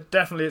 But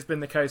definitely it's been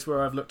the case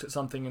where I've looked at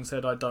something and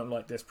said I don't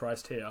like this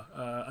priced here.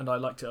 And I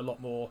liked it a lot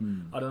more,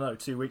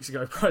 2 weeks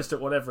ago, priced at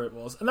whatever it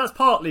was. And that's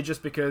partly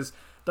just because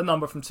the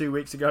number from 2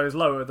 weeks ago is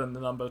lower than the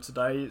number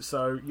today.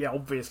 So, yeah,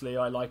 obviously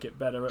I like it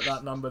better at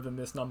that number than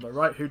this number,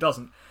 right? Who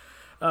doesn't?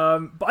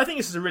 But I think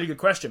this is a really good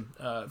question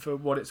for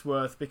what it's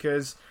worth,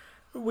 because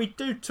we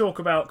do talk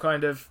about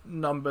kind of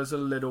numbers a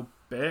little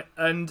bit.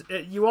 And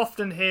you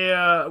often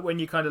hear, when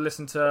you kind of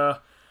listen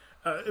to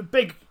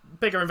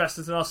bigger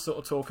investors than us sort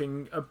of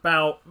talking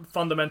about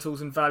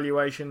fundamentals and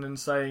valuation and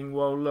saying,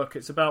 well, look,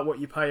 it's about what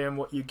you pay and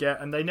what you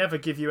get, and they never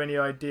give you any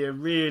idea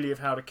really of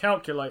how to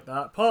calculate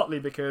that, partly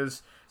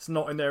because it's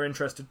not in their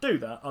interest to do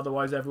that.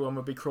 Otherwise, everyone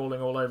would be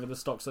crawling all over the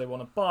stocks they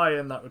want to buy,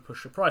 and that would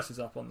push the prices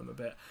up on them a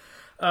bit.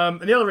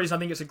 And the other reason I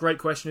think it's a great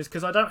question is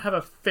because I don't have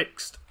a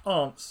fixed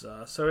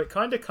answer, so it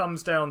kind of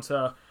comes down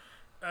to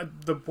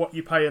the what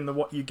you pay and the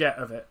what you get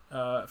of it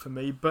for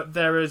me. But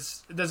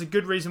there's a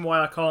good reason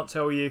why I can't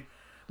tell you,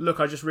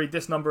 look, I just read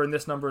this number and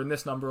this number and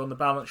this number on the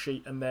balance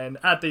sheet and then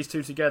add these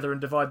two together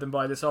and divide them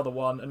by this other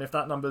one, and if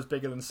that number is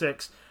bigger than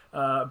 6,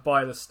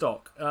 buy the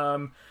stock.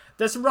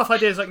 There's some rough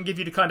ideas I can give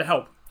you to kind of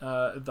help,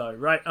 though,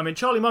 right? I mean,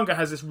 Charlie Munger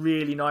has this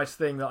really nice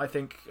thing that I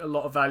think a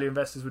lot of value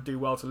investors would do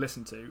well to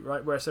listen to,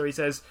 right? So he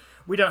says,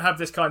 we don't have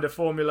this kind of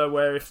formula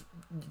where if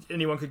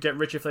anyone could get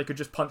rich if they could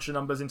just punch the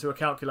numbers into a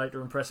calculator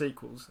and press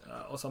equals,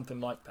 or something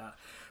like that.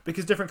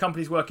 Because different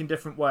companies work in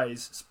different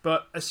ways.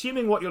 But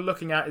assuming what you're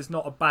looking at is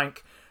not a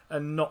bank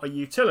and not a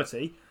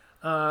utility,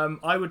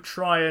 I would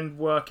try and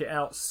work it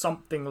out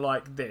something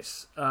like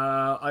this.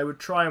 I would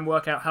try and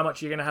work out how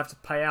much you're going to have to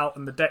pay out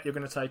and the debt you're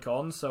going to take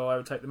on. So I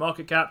would take the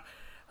market cap,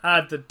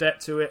 add the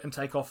debt to it and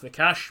take off the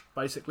cash,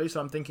 basically. So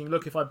I'm thinking,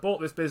 look, if I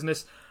bought this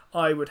business,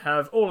 I would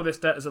have all of this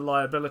debt as a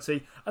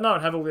liability, and I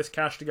would have all this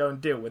cash to go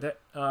and deal with it.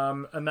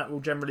 And that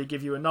will generally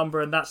give you a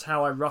number, and that's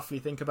how I roughly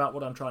think about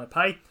what I'm trying to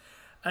pay.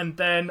 And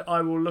then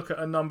I will look at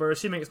a number,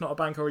 assuming it's not a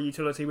bank or a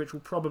utility, which will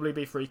probably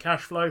be free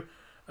cash flow,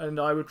 and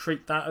I would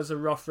treat that as a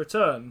rough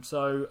return.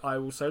 So I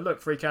will say,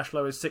 look, free cash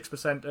flow is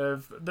 6%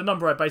 of... The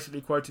number I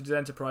basically quoted is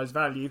enterprise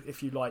value,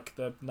 if you like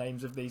the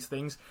names of these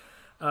things.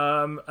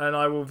 And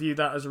I will view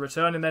that as a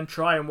return and then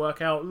try and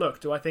work out, look,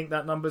 do I think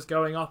that number's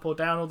going up or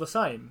down or the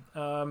same?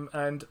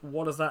 And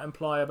what does that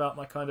imply about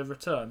my kind of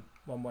return,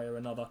 one way or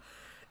another?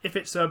 If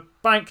it's a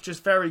bank,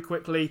 just very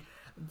quickly,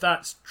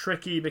 that's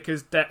tricky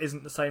because debt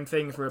isn't the same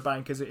thing for a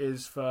bank as it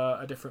is for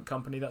a different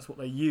company. That's what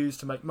they use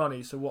to make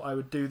money. So what I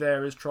would do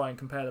there is try and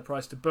compare the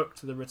price to book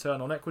to the return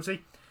on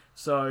equity.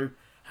 So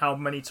how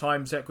many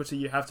times equity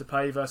you have to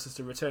pay versus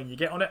the return you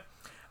get on it.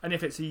 And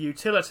if it's a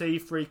utility,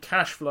 free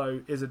cash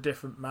flow is a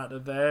different matter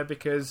there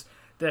because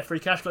their free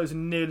cash flows are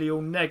nearly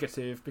all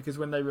negative because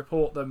when they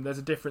report them, there's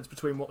a difference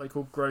between what they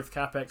call growth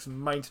capex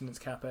and maintenance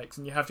capex,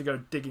 and you have to go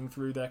digging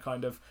through their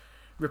kind of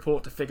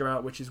report to figure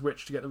out which is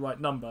which to get the right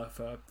number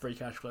for free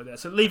cash flow there.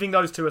 So leaving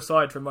those two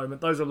aside for a moment,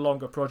 those are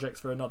longer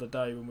projects for another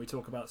day when we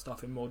talk about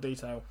stuff in more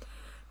detail.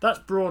 That's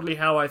broadly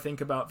how I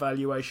think about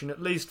valuation,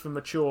 at least for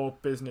mature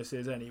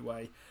businesses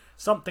anyway.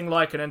 Something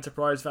like an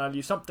enterprise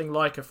value, something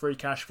like a free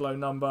cash flow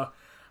number,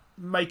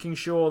 making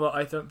sure that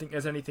I don't think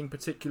there's anything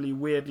particularly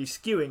weirdly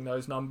skewing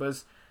those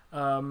numbers,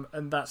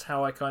 and that's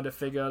how I kind of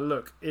figure,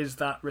 look, is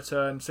that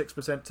return 6%,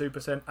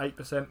 2%,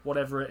 8%,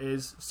 whatever it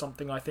is,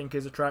 something I think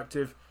is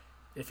attractive?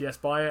 If yes,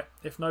 buy it.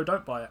 If no,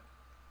 don't buy it.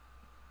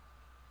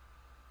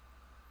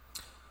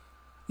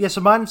 Yeah,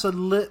 so mine's a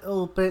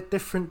little bit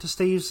different to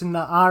Steve's in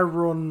that I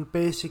run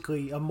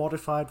basically a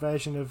modified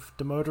version of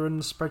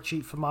Damodaran's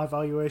spreadsheet for my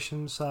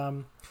valuations.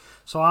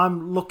 So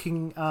I'm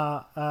looking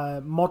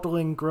at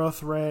modelling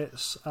growth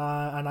rates,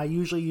 and I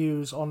usually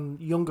use on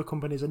younger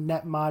companies a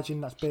net margin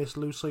that's based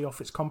loosely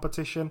off its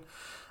competition.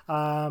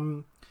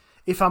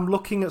 If I'm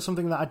looking at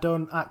something that I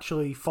don't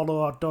actually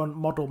follow or don't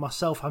model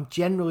myself, I'm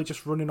generally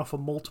just running off a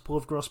multiple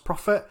of gross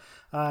profit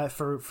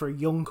for a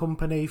young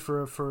company,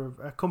 for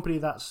a company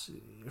that's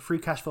free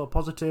cash flow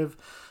positive.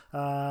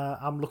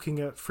 I'm looking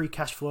at free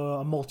cash flow,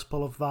 a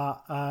multiple of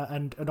that,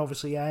 and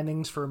obviously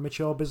earnings for a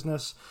mature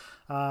business.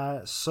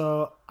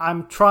 So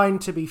I'm trying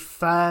to be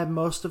fair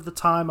most of the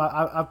time.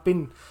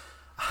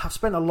 I've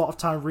spent a lot of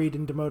time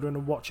reading Damodaran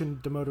and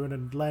watching Damodaran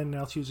and learning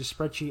how to use his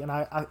spreadsheet,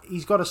 and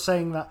he's got a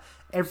saying that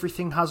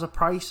everything has a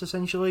price,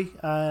 essentially,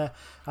 and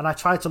I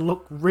try to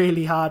look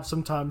really hard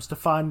sometimes to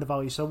find the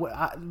value. So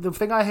the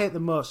thing I hate the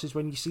most is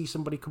when you see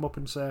somebody come up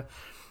and say,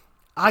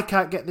 I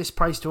can't get this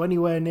price to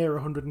anywhere near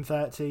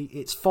 130,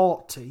 it's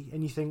 40,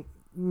 and you think,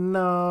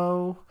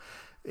 no,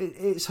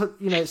 it's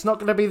it's not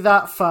going to be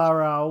that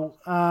far out.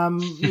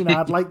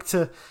 I'd like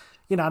to...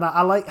 and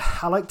I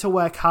like to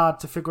work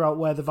hard to figure out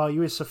where the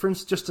value is. So, for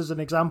instance, just as an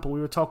example, we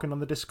were talking on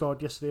the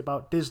Discord yesterday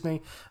about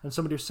Disney, and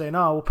somebody was saying,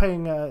 "Oh, we're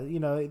paying,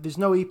 there's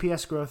no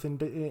EPS growth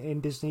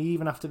in Disney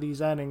even after these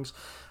earnings,"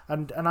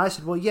 and I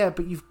said, "Well, yeah,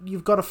 but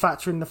you've got to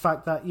factor in the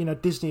fact that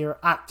Disney are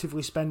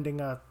actively spending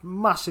a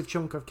massive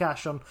chunk of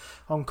cash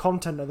on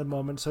content at the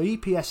moment. So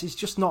EPS is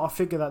just not a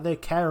figure that they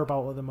care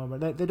about at the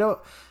moment.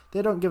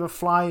 They don't give a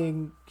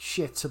flying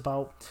shit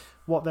about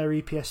what their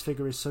EPS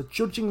figure is. So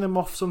judging them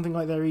off something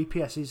like their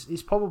EPS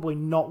is probably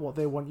not what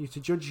they want you to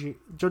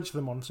judge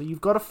them on. So you've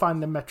got to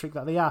find the metric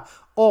that they are,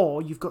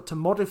 or you've got to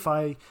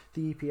modify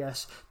the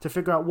EPS to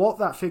figure out what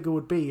that figure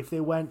would be if they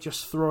weren't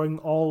just throwing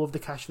all of the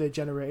cash they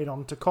generated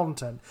onto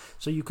content.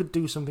 So you could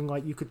do something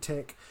like you could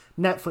take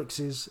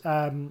Netflix's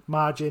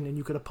margin and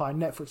you could apply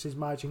Netflix's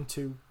margin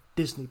to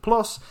Disney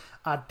Plus,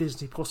 add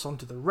Disney Plus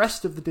onto the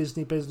rest of the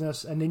Disney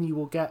business, and then you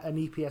will get an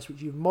EPS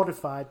which you've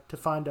modified to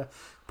find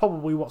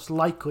probably what's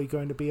likely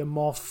going to be a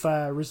more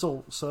fair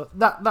result. So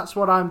that's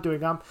what I'm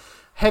doing. I'm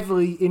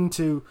heavily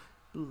into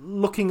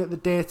looking at the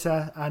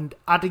data and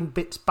adding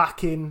bits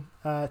back in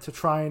to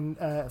try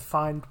and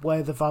find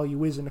where the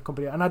value is in a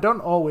company. And I don't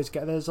always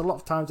get there. There's a lot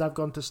of times I've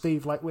gone to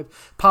Steve, like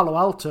with Palo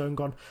Alto, and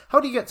gone, how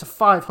do you get to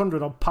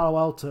 500 on Palo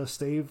Alto,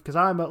 Steve? Because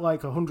I'm at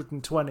like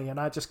 120 and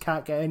I just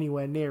can't get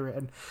anywhere near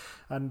it.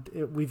 And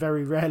we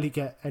very rarely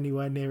get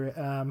anywhere near it.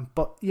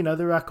 But,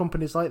 there are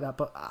companies like that.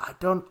 But I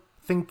don't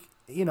think,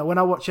 when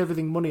I watch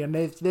Everything Money and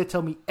they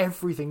tell me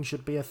everything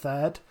should be a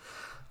third,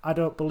 I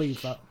don't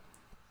believe that.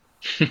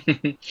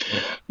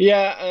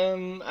 Yeah,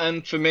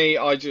 and for me,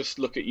 I just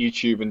look at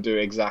YouTube and do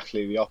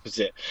exactly the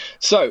opposite.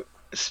 So,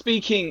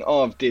 speaking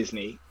of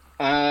Disney,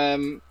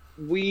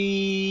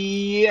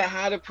 we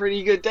had a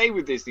pretty good day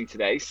with Disney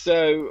today.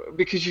 So,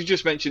 because you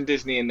just mentioned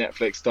Disney and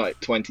Netflix like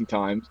 20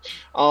 times,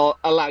 I'll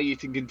allow you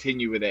to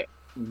continue with it.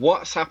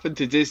 What's happened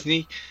to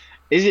Disney?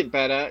 Is it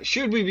better?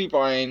 Should we be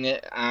buying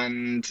it?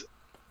 And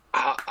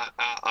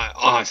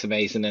it's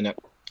amazing, isn't it?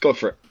 Go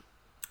for it.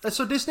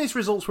 So Disney's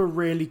results were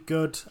really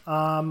good.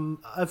 Has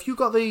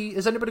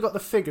anybody got the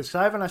figures? Because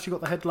I haven't actually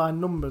got the headline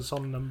numbers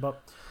on them,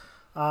 but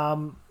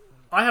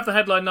I have the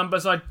headline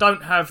numbers. I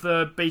don't have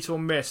the beat or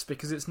miss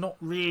because it's not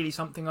really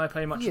something I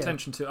pay much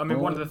attention to. I mean,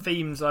 one of the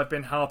themes I've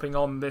been harping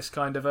on this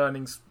kind of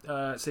earnings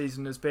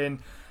season has been,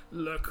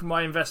 look,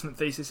 my investment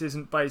thesis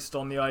isn't based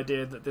on the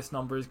idea that this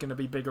number is going to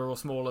be bigger or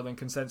smaller than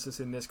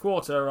consensus in this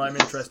quarter. I'm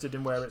interested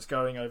in where it's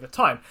going over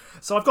time.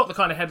 So I've got the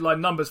kind of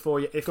headline numbers for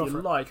you if you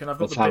like, and I've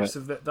got the bits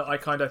of it that I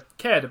kind of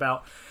cared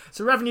about.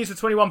 So revenues were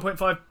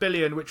 21.5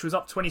 billion, which was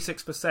up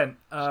 26%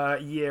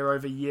 year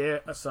over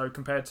year, so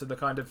compared to the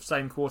kind of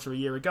same quarter a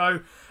year ago.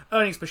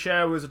 Earnings per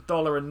share was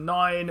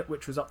 $1.09,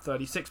 which was up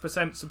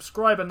 36%.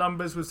 Subscriber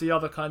numbers was the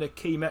other kind of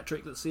key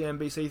metric that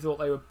CNBC thought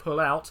they would pull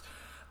out.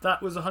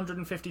 That was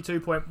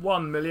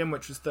 152.1 million,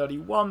 which was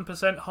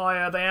 31%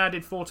 higher. They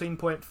added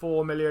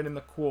 14.4 million in the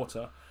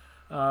quarter.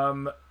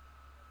 I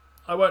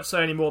won't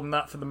say any more than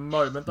that for the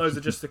moment. Those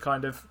are just the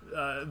kind of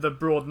the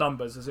broad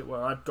numbers, as it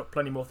were. I've got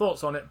plenty more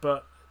thoughts on it,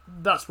 but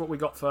that's what we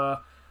got for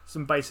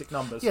some basic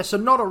numbers. Yeah, so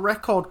not a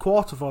record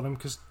quarter for them,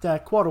 because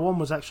quarter one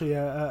was actually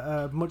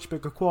a much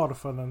bigger quarter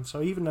for them.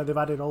 So even though they've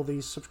added all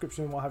these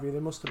subscriptions and what have you, there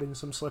must have been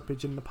some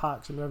slippage in the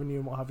parks and revenue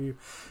and what have you,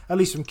 at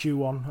least from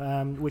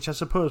Q1, which I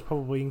suppose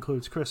probably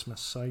includes Christmas.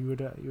 So you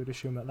would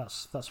assume that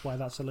that's why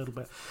that's a little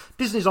bit.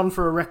 Disney's on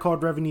for a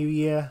record revenue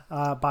year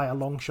by a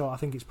long shot. I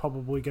think it's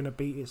probably going to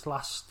beat its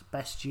last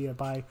best year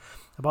by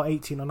about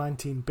 18 or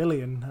 19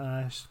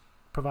 billion,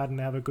 providing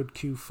they have a good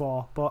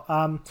Q4. But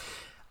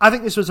I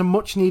think this was a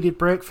much-needed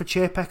break for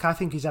Chapek. I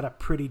think he's had a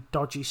pretty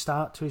dodgy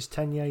start to his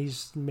tenure.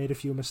 He's made a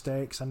few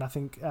mistakes, and I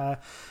think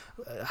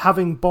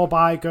having Bob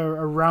Iger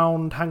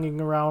around, hanging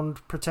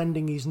around,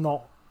 pretending he's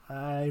not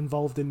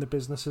involved in the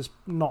business has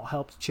not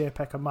helped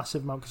Chapek a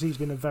massive amount, because he's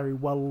been a very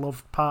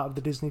well-loved part of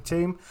the Disney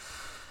team.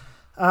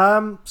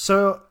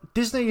 So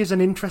Disney is an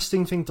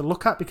interesting thing to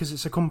look at, because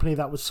it's a company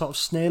that was sort of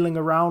snailing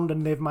around,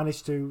 and they've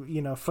managed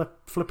to,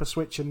 flip a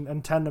switch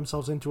and turn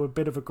themselves into a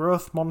bit of a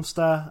growth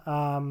monster.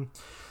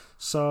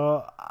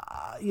 So,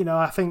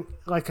 I think,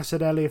 like I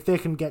said earlier, if they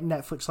can get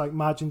Netflix-like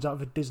margins out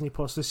of a Disney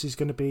Plus, this is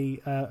going to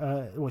be,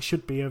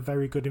 should be a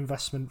very good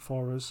investment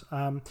for us.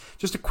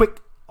 Just a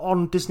quick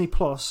on Disney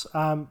Plus.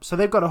 So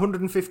they've got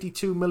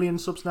 152 million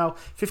subs now.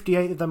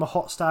 58 of them are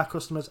Hotstar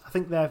customers. I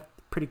think they're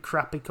pretty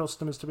crappy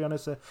customers, to be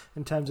honest,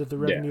 in terms of the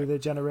revenue they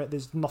generate.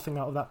 There's nothing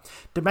out of that.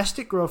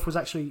 Domestic growth is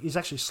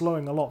actually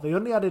slowing a lot. They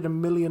only added 1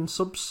 million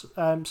subs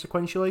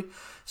sequentially,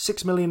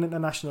 6 million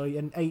internationally,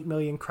 and 8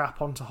 million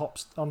crap onto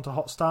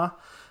Hotstar.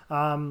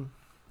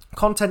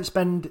 Content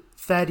spend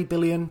 30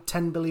 billion,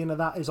 10 billion of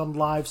that is on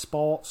live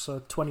sports,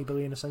 so 20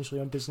 billion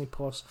essentially on Disney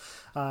Plus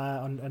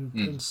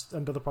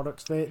and other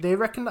products. They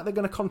reckon that they're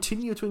going to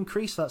continue to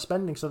increase that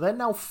spending, so they're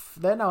now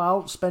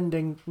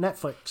outspending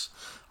Netflix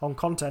on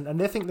content, and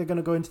they think they're going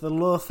to go into the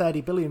low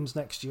 30 billions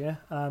next year.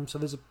 So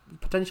there's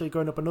potentially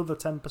going up another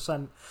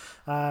 10%.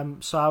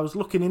 So I was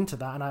looking into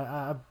that, and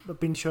I've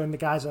been showing the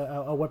guys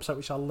a website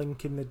which I'll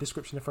link in the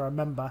description if I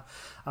remember.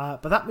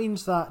 But that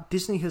means that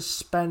Disney has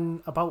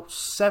spent about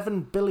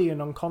 7 billion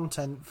on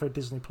content for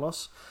Disney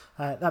Plus.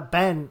 That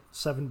burned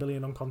 7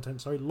 billion on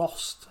content. Sorry,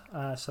 lost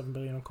 7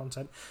 billion on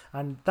content,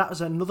 and that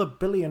is another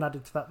billion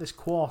added to that this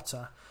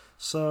quarter.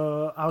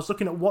 So I was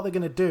looking at what they're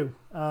going to do,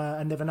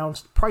 and they've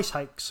announced price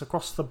hikes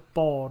across the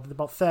board,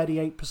 about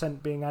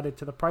 38% being added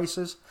to the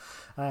prices,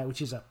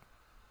 which is a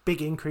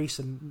big increase,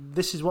 and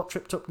this is what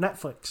tripped up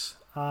Netflix.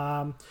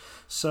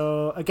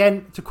 So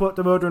again, to quote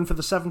Damodaran for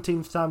the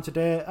 17th time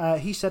today,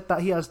 he said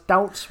that he has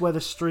doubts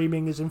whether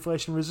streaming is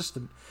inflation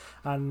resistant,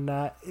 and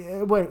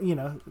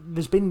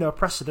there's been no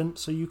precedent,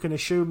 so you can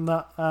assume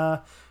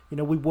that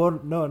we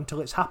won't know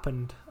until it's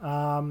happened.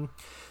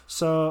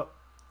 So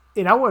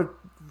in our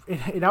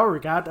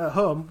regard at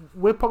home,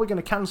 we're probably going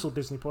to cancel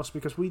Disney Plus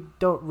because we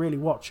don't really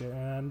watch it,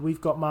 and we've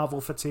got Marvel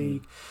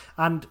fatigue,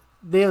 and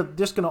they're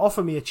just going to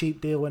offer me a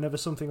cheap deal whenever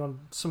something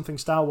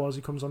Star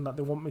Warsy comes on that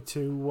they want me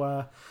to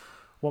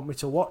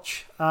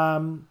watch.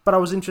 But I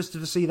was interested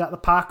to see that the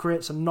park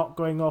rates are not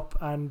going up,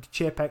 and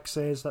Chapek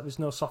says that there's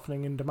no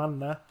softening in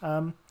demand there.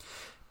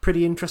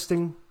 Pretty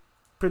interesting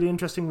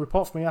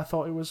report for me. I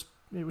thought it was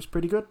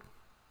pretty good.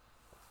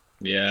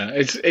 Yeah,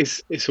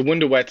 it's a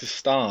wonder where to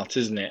start,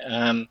 isn't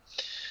it?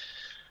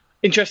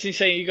 Interesting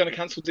saying you're going to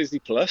cancel Disney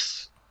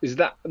Plus.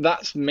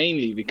 That's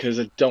mainly because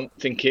I don't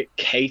think it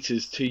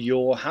caters to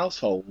your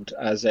household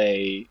as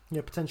a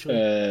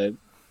potentially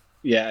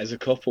as a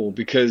couple,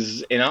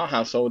 because in our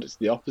household it's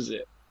the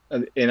opposite.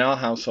 In our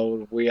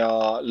household we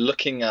are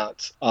looking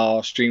at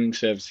our streaming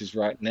services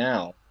right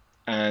now,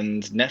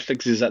 and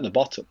Netflix is at the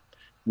bottom,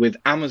 with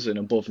Amazon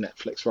above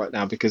Netflix right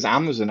now, because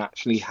Amazon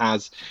actually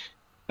has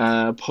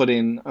put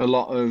in a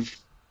lot of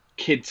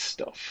kids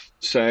stuff.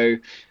 So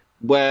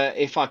where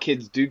if our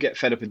kids do get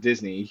fed up with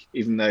Disney,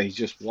 even though he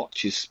just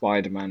watches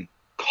Spider-Man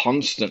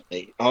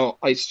constantly,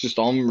 it's just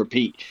on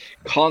repeat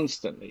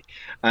constantly,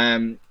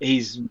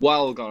 he's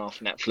well gone off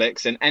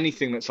Netflix, and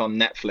anything that's on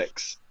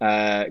Netflix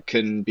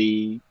can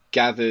be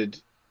gathered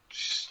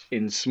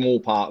in small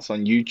parts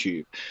on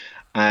YouTube,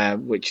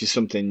 which is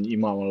something you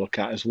might want to look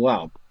at as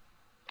well.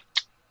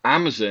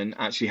 Amazon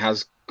actually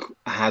has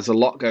has a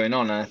lot going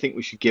on, and I think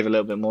we should give a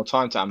little bit more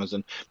time to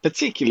Amazon,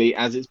 particularly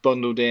as it's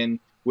bundled in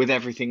with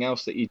everything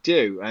else that you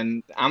do.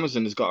 And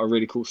Amazon has got a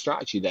really cool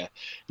strategy there.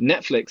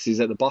 Netflix is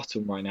at the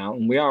bottom right now,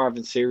 and we are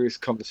having serious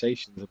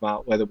conversations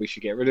about whether we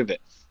should get rid of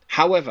it.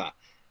 However,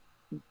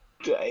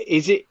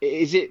 is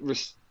it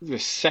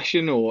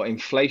recession or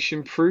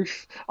inflation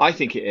proof? I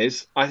think it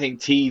is. I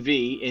think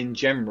TV in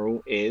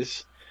general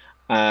is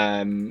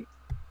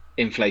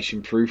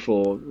inflation proof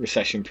or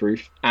recession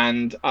proof,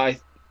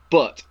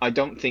 but I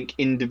don't think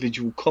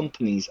individual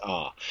companies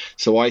are.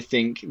 So I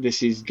think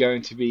this is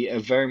going to be a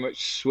very much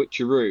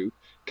switcheroo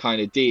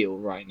kind of deal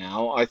right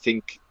now. I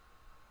think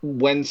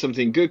when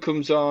something good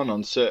comes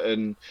on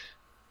certain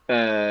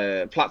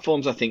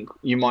platforms, I think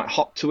you might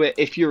hop to it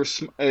if you're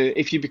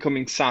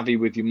becoming savvy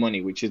with your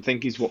money, which I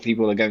think is what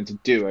people are going to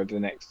do over the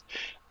next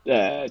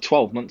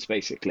 12 months.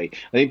 Basically,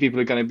 I think people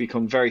are going to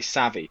become very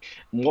savvy,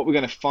 and what we're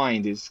going to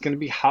find is it's going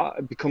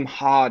to become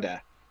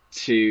harder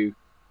to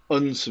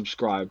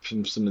unsubscribe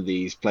from some of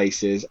these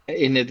places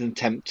in an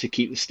attempt to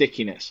keep the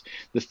stickiness.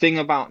 The thing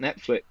about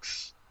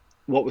Netflix,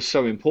 what was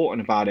so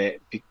important about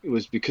it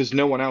was because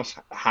no one else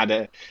had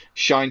a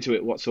shine to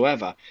it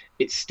whatsoever,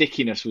 its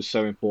stickiness was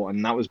so important,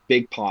 and that was a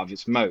big part of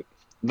its moat.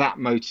 That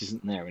moat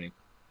isn't there anymore.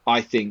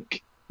 I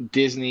think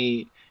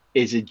Disney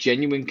is a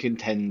genuine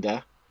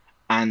contender,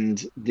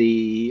 and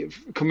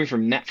coming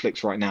from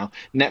Netflix right now,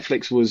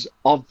 Netflix was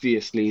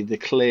obviously the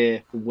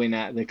clear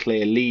winner, the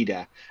clear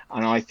leader,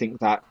 and I think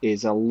that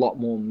is a lot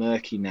more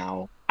murky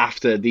now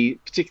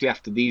particularly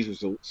after these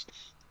results,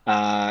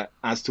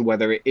 as to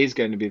whether it is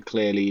going to be the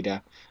clear leader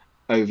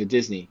over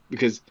Disney.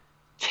 Because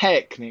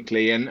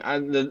technically, and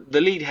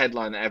the lead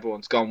headline that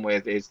everyone's gone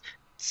with is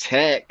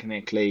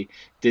technically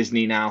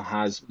Disney now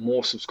has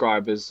more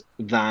subscribers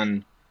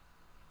than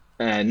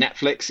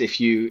Netflix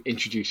if you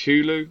introduce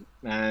Hulu,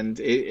 and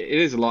it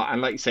is a lot.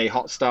 And like you say,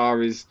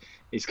 Hotstar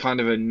is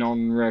kind of a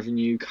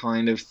non-revenue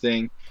kind of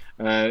thing.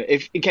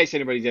 If in case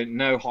anybody don't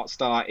know,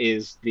 Hotstar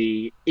is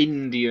the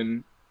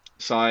Indian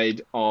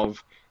side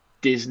of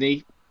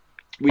Disney.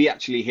 We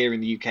actually here in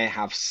the UK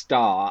have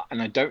Star,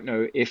 and I don't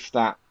know if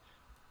that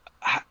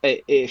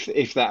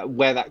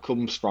where that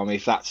comes from,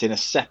 if that's in a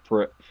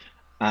separate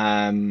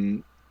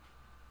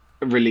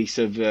release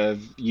of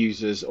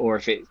users, or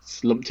if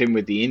it's lumped in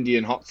with the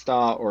Indian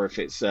Hotstar, or if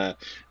it's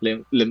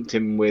lumped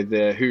in with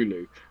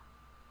Hulu.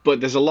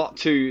 But there's a lot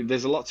to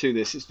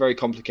this. It's very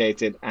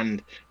complicated,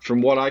 and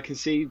from what I can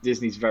see,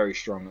 Disney's very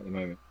strong at the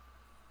moment.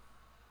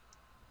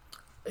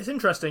 It's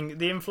interesting,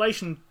 the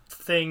inflation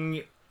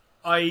thing.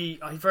 I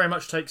very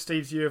much take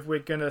Steve's view of we're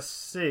going to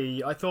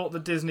see. I thought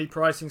the Disney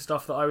pricing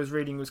stuff that I was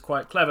reading was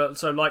quite clever.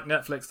 So like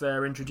Netflix,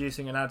 they're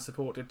introducing an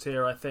ad-supported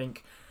tier, I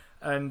think.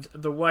 And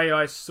the way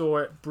I saw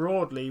it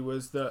broadly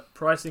was that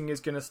pricing is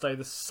going to stay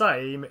the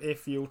same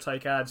if you'll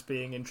take ads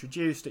being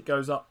introduced. It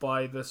goes up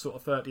by the sort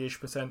of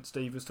 30-ish%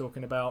 Steve was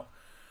talking about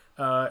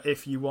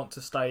if you want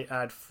to stay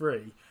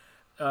ad-free.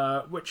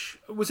 Which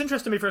was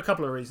interesting to me for a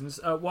couple of reasons.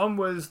 One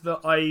was that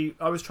I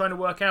was trying to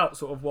work out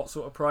sort of what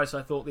sort of price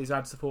I thought these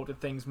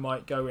ad-supported things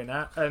might go in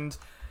at, and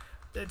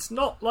it's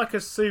not like a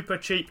super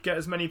cheap get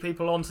as many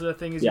people onto the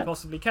thing as you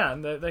possibly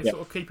can. They're sort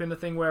of keeping the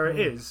thing where it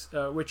is,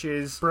 which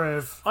is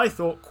brave. I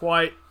thought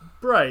quite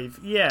brave,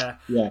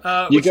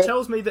 which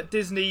tells me that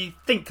Disney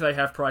think they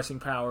have pricing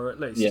power at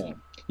least. Yeah,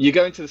 you're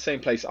going to the same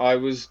place I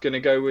was going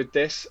to go with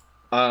this.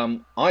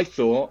 I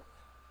thought.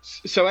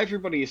 So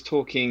everybody is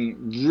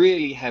talking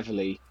really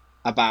heavily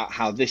about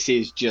how this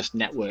is just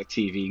network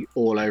TV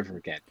all over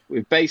again.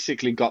 We've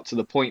basically got to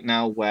the point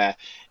now where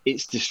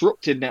it's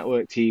disrupted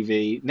network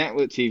TV.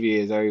 Network TV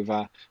is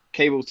over.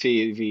 Cable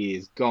TV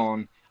is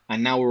gone.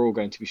 And now we're all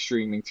going to be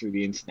streaming through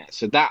the internet.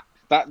 So that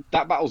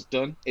battle's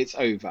done. It's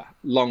over.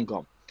 Long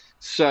gone.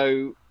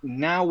 So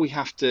now we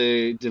have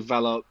to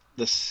develop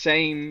the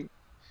same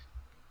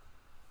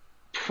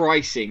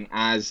pricing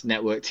as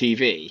network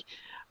TV.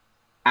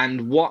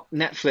 And what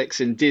Netflix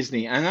and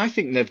Disney, and I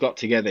think they've got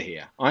together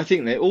here. I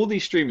think that all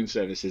these streaming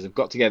services have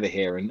got together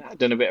here and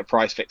done a bit of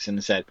price fixing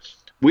and said,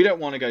 we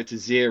don't want to go to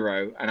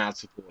zero and ad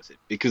supported,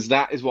 because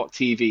that is what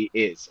TV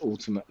is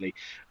ultimately.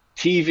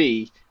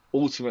 TV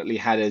ultimately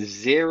had a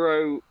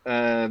zero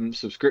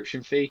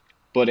subscription fee,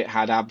 but it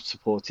had ad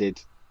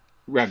supported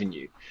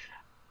revenue.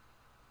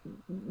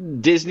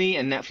 Disney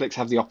and Netflix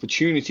have the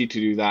opportunity to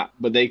do that,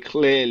 but they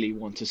clearly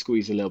want to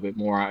squeeze a little bit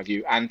more out of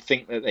you and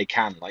think that they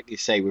can, like you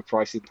say, with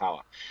pricing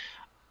power.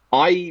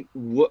 I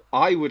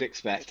would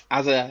expect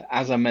as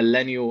a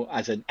millennial,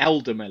 as an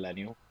elder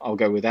millennial, I'll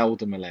go with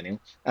elder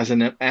millennial, as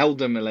an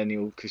elder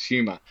millennial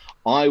consumer,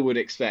 I would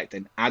expect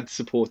an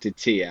ad-supported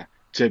tier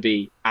to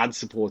be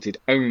ad-supported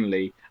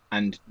only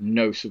and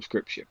no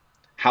subscription.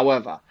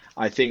 However,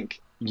 I think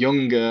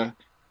younger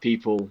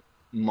people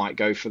might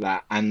go for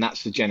that, and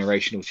that's the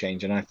generational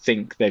change, and I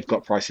think they've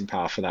got pricing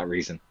power for that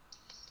reason.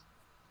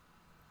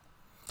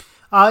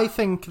 I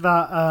think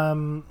that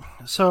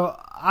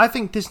I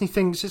think Disney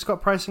thinks it's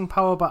got pricing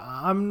power, but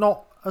I'm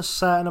not as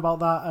certain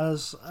about that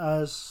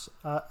as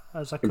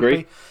I could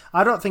be.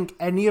 I don't think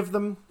any of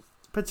them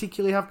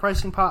particularly have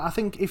pricing power. I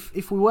think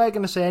if we were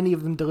going to say any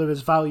of them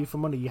delivers value for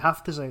money, you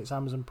have to say it's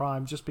Amazon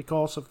Prime, just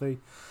because of the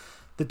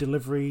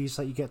deliveries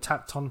that you get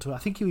tacked onto. I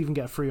think you even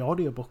get a free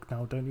audiobook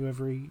now, don't you,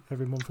 every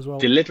month as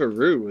well?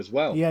 Deliveroo as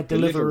well. Yeah,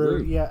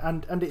 Deliveroo. Yeah,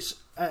 and it's.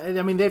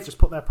 I mean, they've just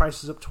put their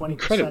prices up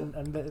 20%,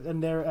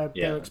 and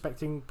they're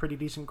expecting pretty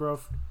decent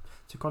growth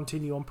to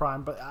continue on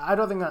Prime. But I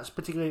don't think that's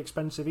particularly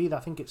expensive either. I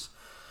think it's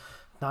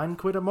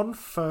 £9 a month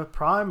for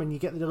Prime, and you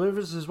get the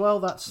deliveries as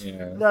well. That's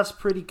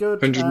pretty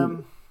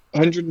good.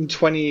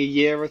 120 a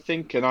year, I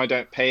think, and I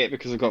don't pay it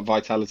because I've got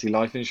Vitality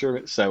Life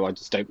Insurance, so I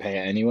just don't pay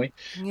it anyway.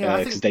 Yeah,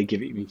 because they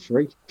give it me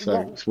free,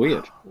 so it's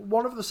weird.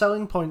 One of the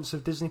selling points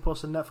of Disney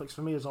Plus and Netflix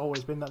for me has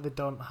always been that they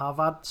don't have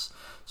ads.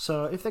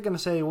 So if they're going to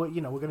say, well,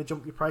 we're going to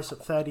jump your price up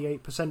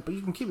 38%, but you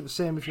can keep it the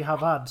same if you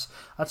have ads,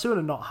 I'd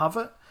sooner not have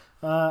it.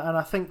 And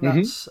I think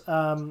that's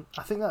a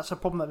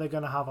problem that they're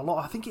going to have a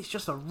lot. I think it's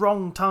just a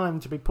wrong time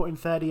to be putting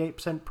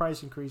 38%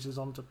 price increases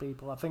onto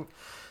people. I think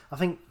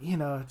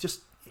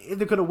just if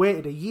they could have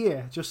waited a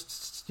year,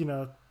 just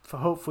for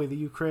hopefully the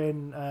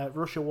Ukraine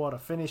Russia war to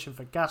finish and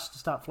for gas to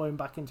start flowing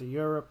back into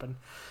Europe, and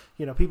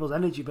people's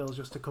energy bills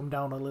just to come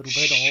down a little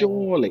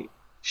bit.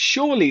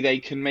 Surely they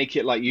can make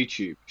it like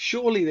YouTube.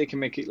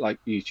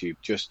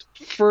 Just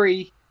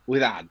free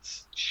with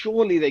ads.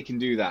 Surely they can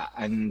do that.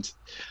 And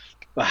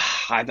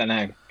I don't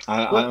know.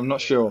 I'm not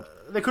sure.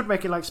 They could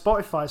make it like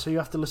Spotify, so you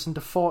have to listen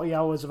to 40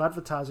 hours of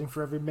advertising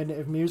for every minute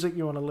of music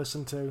you want to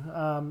listen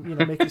to.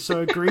 Make it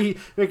so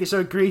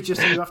egregious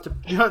that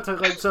you have to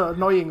like so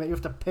annoying that you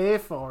have to pay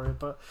for it.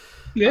 But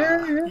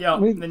yeah.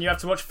 Then you have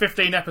to watch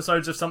 15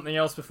 episodes of something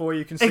else before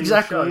you can see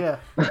the show. Yeah.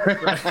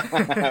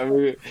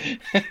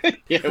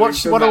 Want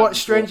to watch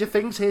Stranger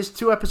Things? Here's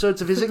 2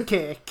 episodes of Is It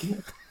Cake?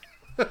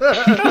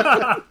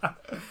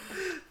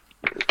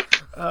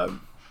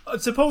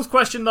 To Paul's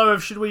question, though,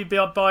 of should we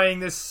be buying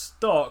this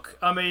stock,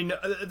 I mean,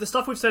 the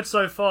stuff we've said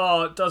so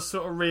far does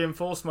sort of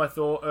reinforce my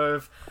thought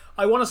of,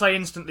 I want to say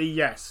instantly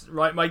yes,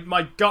 right?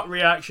 My gut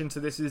reaction to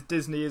this is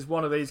Disney is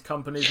one of these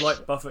companies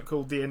like Buffett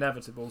called the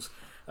inevitables.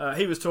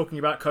 He was talking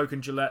about Coke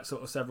and Gillette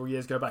sort of several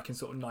years ago, back in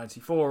sort of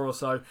 94 or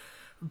so.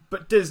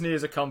 But Disney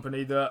is a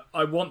company that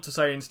I want to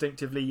say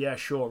instinctively, yeah,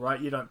 sure, right?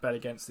 You don't bet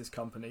against this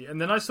company. And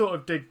then I sort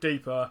of dig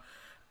deeper,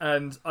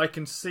 and I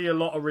can see a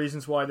lot of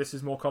reasons why this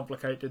is more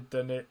complicated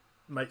than it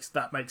makes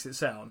it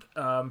sound.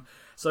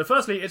 So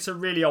firstly, it's a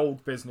really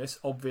old business,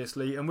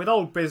 obviously, and with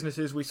old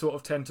businesses we sort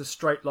of tend to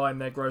straight line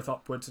their growth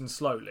upwards and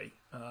slowly,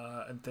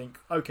 and think,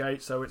 okay,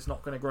 so it's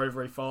not going to grow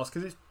very fast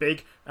because it's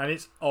big and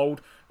it's old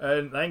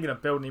and they ain't going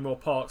to build any more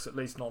parks, at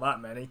least not that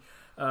many,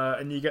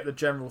 and you get the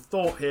general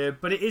thought here.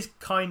 But it is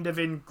kind of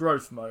in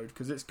growth mode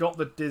because it's got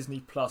the Disney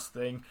Plus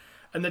thing.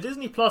 And the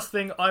Disney Plus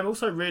thing, I'm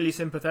also really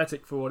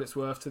sympathetic, for what it's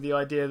worth, to the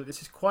idea that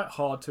this is quite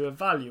hard to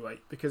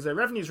evaluate because their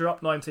revenues are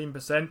up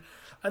 19%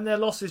 and their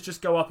losses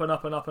just go up and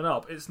up and up and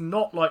up. It's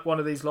not like one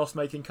of these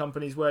loss-making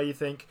companies where you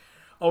think,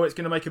 oh, it's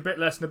going to make a bit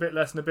less and a bit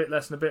less and a bit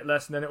less and a bit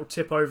less, and then it'll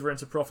tip over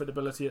into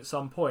profitability at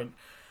some point.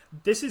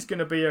 This is going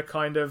to be a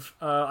kind of,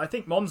 I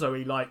think,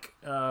 Monzo-y-like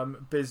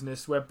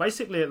business where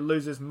basically it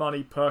loses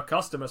money per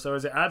customer. So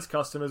as it adds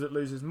customers, it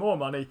loses more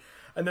money.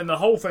 And then the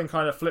whole thing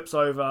kind of flips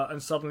over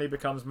and suddenly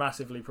becomes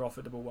massively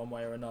profitable one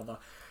way or another.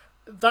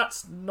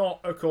 That's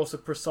not, of course, a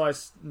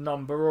precise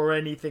number or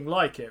anything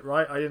like it,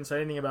 right? I didn't say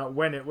anything about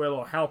when it will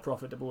or how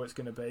profitable it's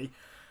going to be.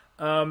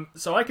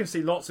 So I can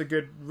see lots of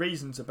good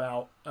reasons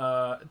about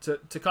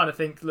to kind of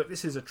think, look,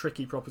 this is a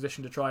tricky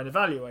proposition to try and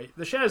evaluate.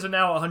 The shares are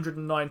now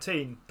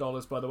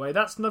 $119, by the way.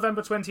 That's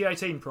November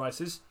 2018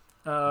 prices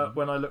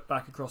when I look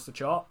back across the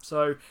chart.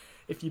 So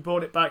if you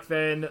bought it back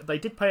then, they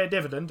did pay a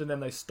dividend and then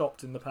they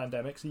stopped in the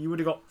pandemic. So you would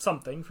have got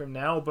something from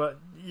now, but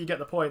you get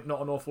the point,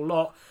 not an awful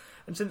lot.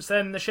 And since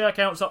then, the share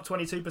count's up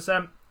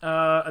 22%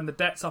 and the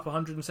debt's up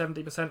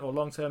 170%, or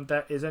long-term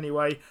debt is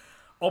anyway.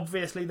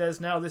 Obviously,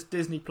 there's now this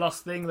Disney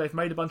Plus thing. They've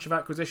made a bunch of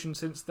acquisitions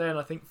since then.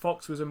 I think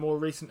Fox was a more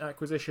recent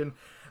acquisition.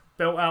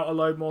 Built out a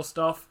load more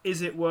stuff.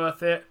 Is it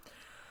worth it?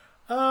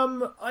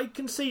 I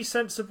can see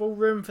sensible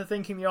room for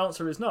thinking the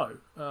answer is no,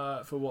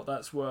 for what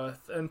that's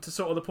worth. And to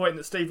sort of the point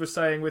that Steve was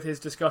saying with his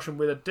discussion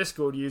with a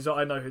Discord user,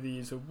 I know who the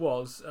user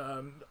was.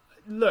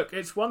 Look,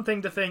 it's one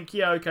thing to think,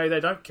 yeah, okay, they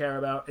don't care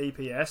about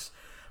EPS,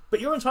 but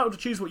you're entitled to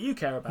choose what you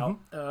care about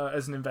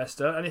as an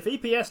investor. And if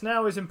EPS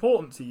now is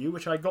important to you,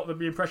 which I got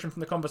the impression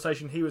from the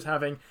conversation he was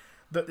having,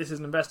 that this is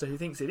an investor who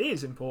thinks it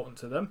is important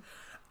to them,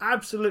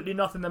 absolutely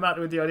nothing the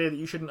matter with the idea that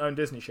you shouldn't own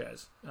Disney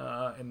shares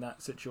in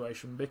that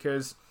situation.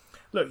 Because,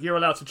 look, you're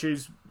allowed to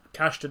choose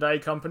cash today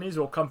companies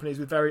or companies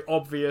with very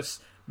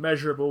obvious,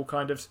 measurable,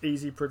 kind of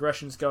easy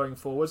progressions going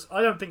forwards.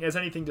 I don't think there's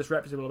anything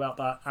disreputable about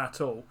that at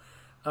all.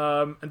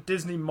 And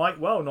Disney might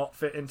well not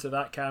fit into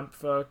that camp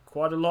for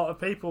quite a lot of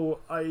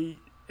people.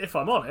 If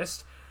I'm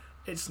honest,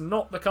 it's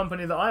not the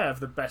company that I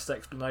have the best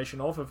explanation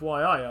of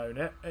why I own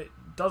it. It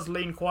does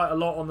lean quite a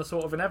lot on the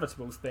sort of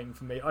inevitables thing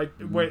for me.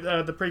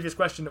 The previous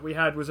question that we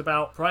had was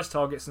about price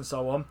targets and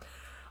so on.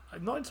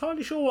 I'm not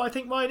entirely sure what I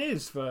think mine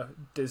is for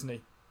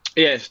Disney.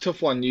 Yeah, it's a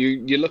tough one.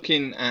 You're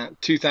looking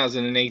at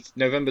 2008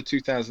 November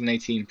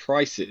 2018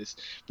 prices,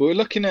 but we're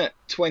looking at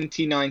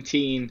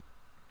 2019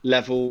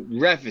 level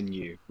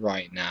revenue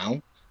right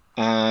now.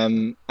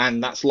 And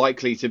that's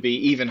likely to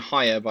be even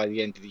higher by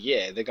the end of the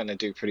year. They're going to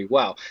do pretty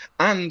well.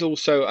 And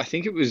also, I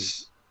think it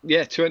was,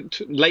 yeah,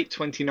 late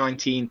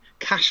 2019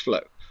 cash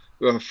flow,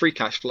 or free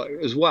cash flow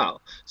as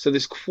well. So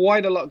there's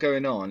quite a lot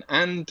going on.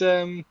 And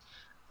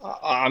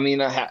I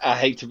mean, I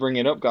hate to bring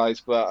it up,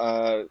 guys,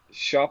 but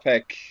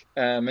Sharpek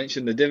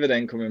mentioned the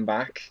dividend coming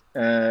back.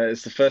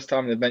 It's the first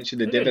time they've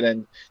mentioned a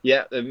dividend.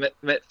 Yeah,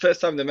 first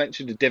time they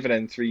mentioned a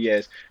dividend in 3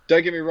 years.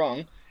 Don't get me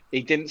wrong,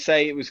 he didn't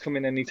say it was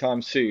coming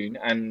anytime soon,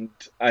 and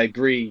I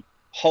agree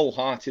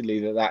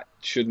wholeheartedly that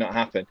should not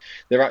happen.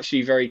 They're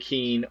actually very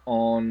keen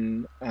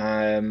on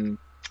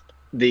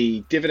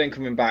the dividend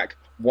coming back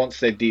once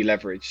they've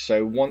deleveraged.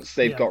 So once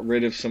they've got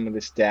rid of some of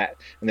this debt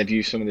and they've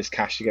used some of this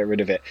cash to get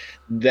rid of it,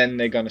 then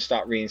they're going to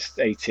start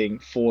reinstating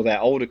for their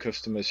older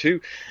customers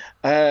who,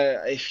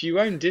 if you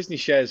own Disney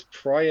shares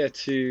prior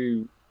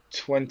to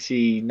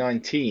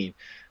 2019,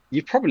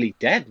 you're probably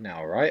dead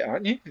now, right?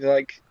 Aren't you?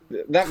 Like,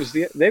 they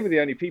were the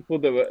only people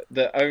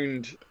that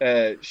owned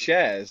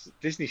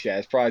Disney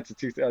shares prior to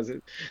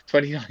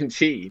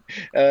 2019.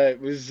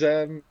 It was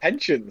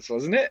pensions,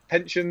 wasn't it?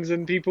 Pensions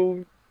and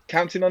people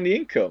counting on the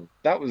income.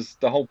 That was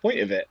the whole point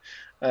of it.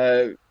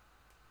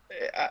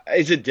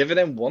 Is a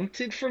dividend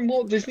wanted from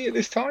Walt Disney at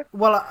this time?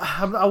 Well,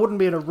 I wouldn't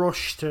be in a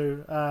rush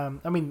to.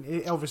 I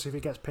mean, obviously, if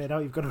it gets paid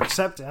out, you've got to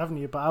accept it, haven't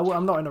you? But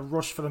I'm not in a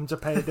rush for them to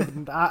pay a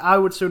dividend. I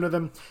would sooner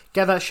them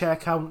get that share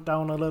count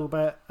down a little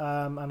bit,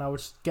 and I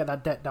would get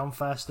that debt down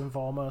first and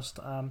foremost.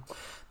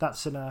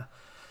 It's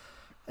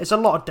a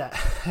lot of debt.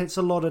 It's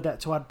a lot of debt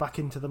to add back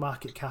into the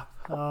market cap,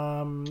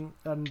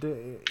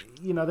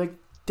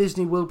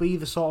 Disney will be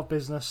the sort of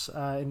business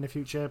in the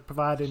future,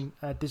 providing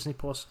Disney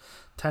Plus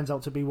turns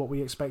out to be what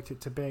we expect it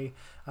to be.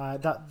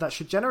 That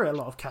should generate a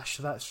lot of cash.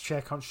 So that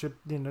share count should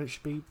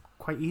be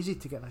quite easy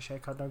to get that share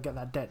count down, get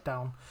that debt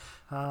down.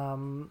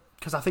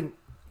 Because I think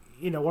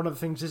one of the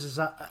things is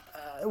that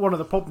one of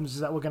the problems is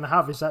that we're going to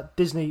have is that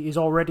Disney is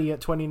already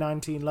at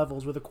 2019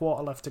 levels with a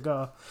quarter left to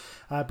go,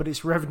 but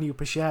its revenue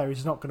per share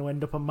is not going to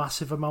end up a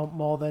massive amount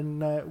more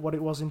than what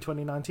it was in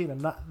 2019,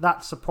 and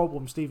that's a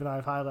problem. Steve and I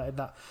have highlighted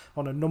that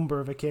on a number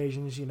of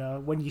occasions.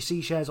 When you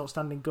see shares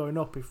outstanding going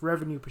up, if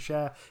revenue per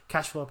share,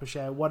 cash flow per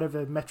share,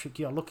 whatever metric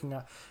you're looking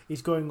at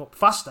is going up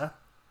faster,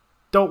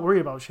 don't worry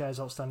about shares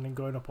outstanding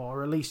going up,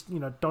 or at least,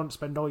 don't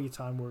spend all your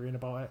time worrying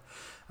about it.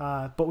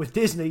 But with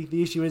Disney,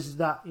 the issue is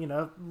that,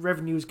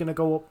 revenue is going to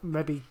go up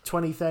maybe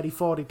 20, 30,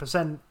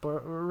 40%,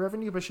 but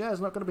revenue per share is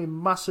not going to be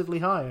massively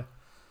higher.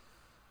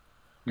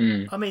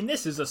 I mean,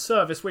 this is a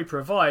service we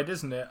provide,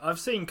 isn't it? I've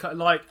seen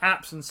like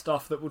apps and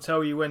stuff that will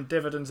tell you when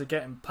dividends are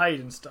getting paid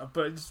and stuff,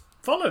 but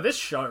follow this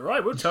show,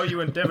 right? We'll tell you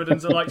when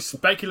dividends are like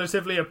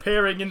speculatively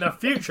appearing in the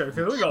future,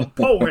 because we've got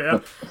Paul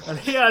here and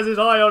he has his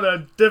eye on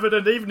a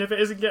dividend even if it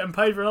isn't getting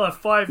paid for another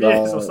 5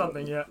 years or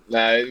something yet.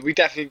 No, we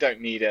definitely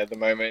don't need it at the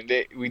moment.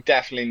 We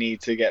definitely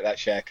need to get that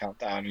share count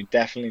down. We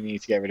definitely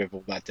need to get rid of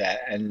all that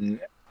debt,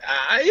 and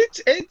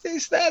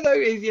it's there though.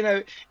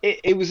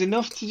 It was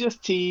enough to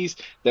just tease.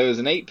 There was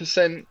an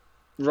 8%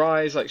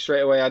 rise like straight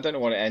away. I don't know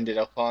what it ended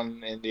up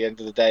on in the end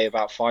of the day,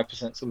 about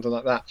 5%, something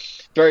like that.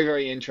 Very,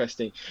 very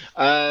interesting.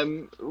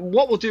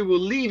 What we'll do, we'll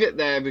leave it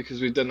there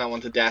because we've done that one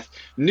to death.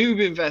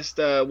 Noob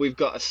Investor, we've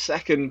got a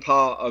second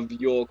part of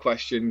your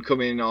question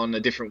coming on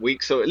a different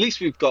week, so at least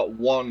we've got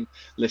one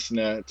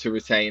listener to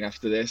retain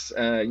after this.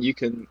 You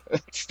can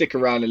stick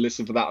around and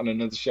listen for that on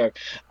another show.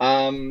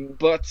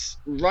 But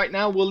right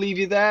now we'll leave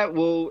you there.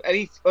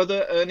 Any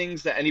other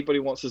earnings that anybody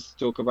wants us to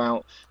talk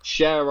about,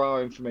 share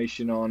our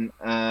information on,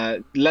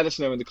 let us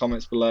know in the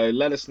comments below.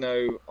 Let us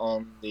know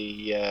on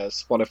the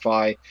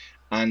Spotify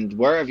and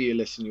wherever you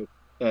listen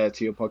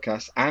to your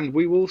podcast. And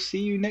we will see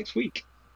you next week.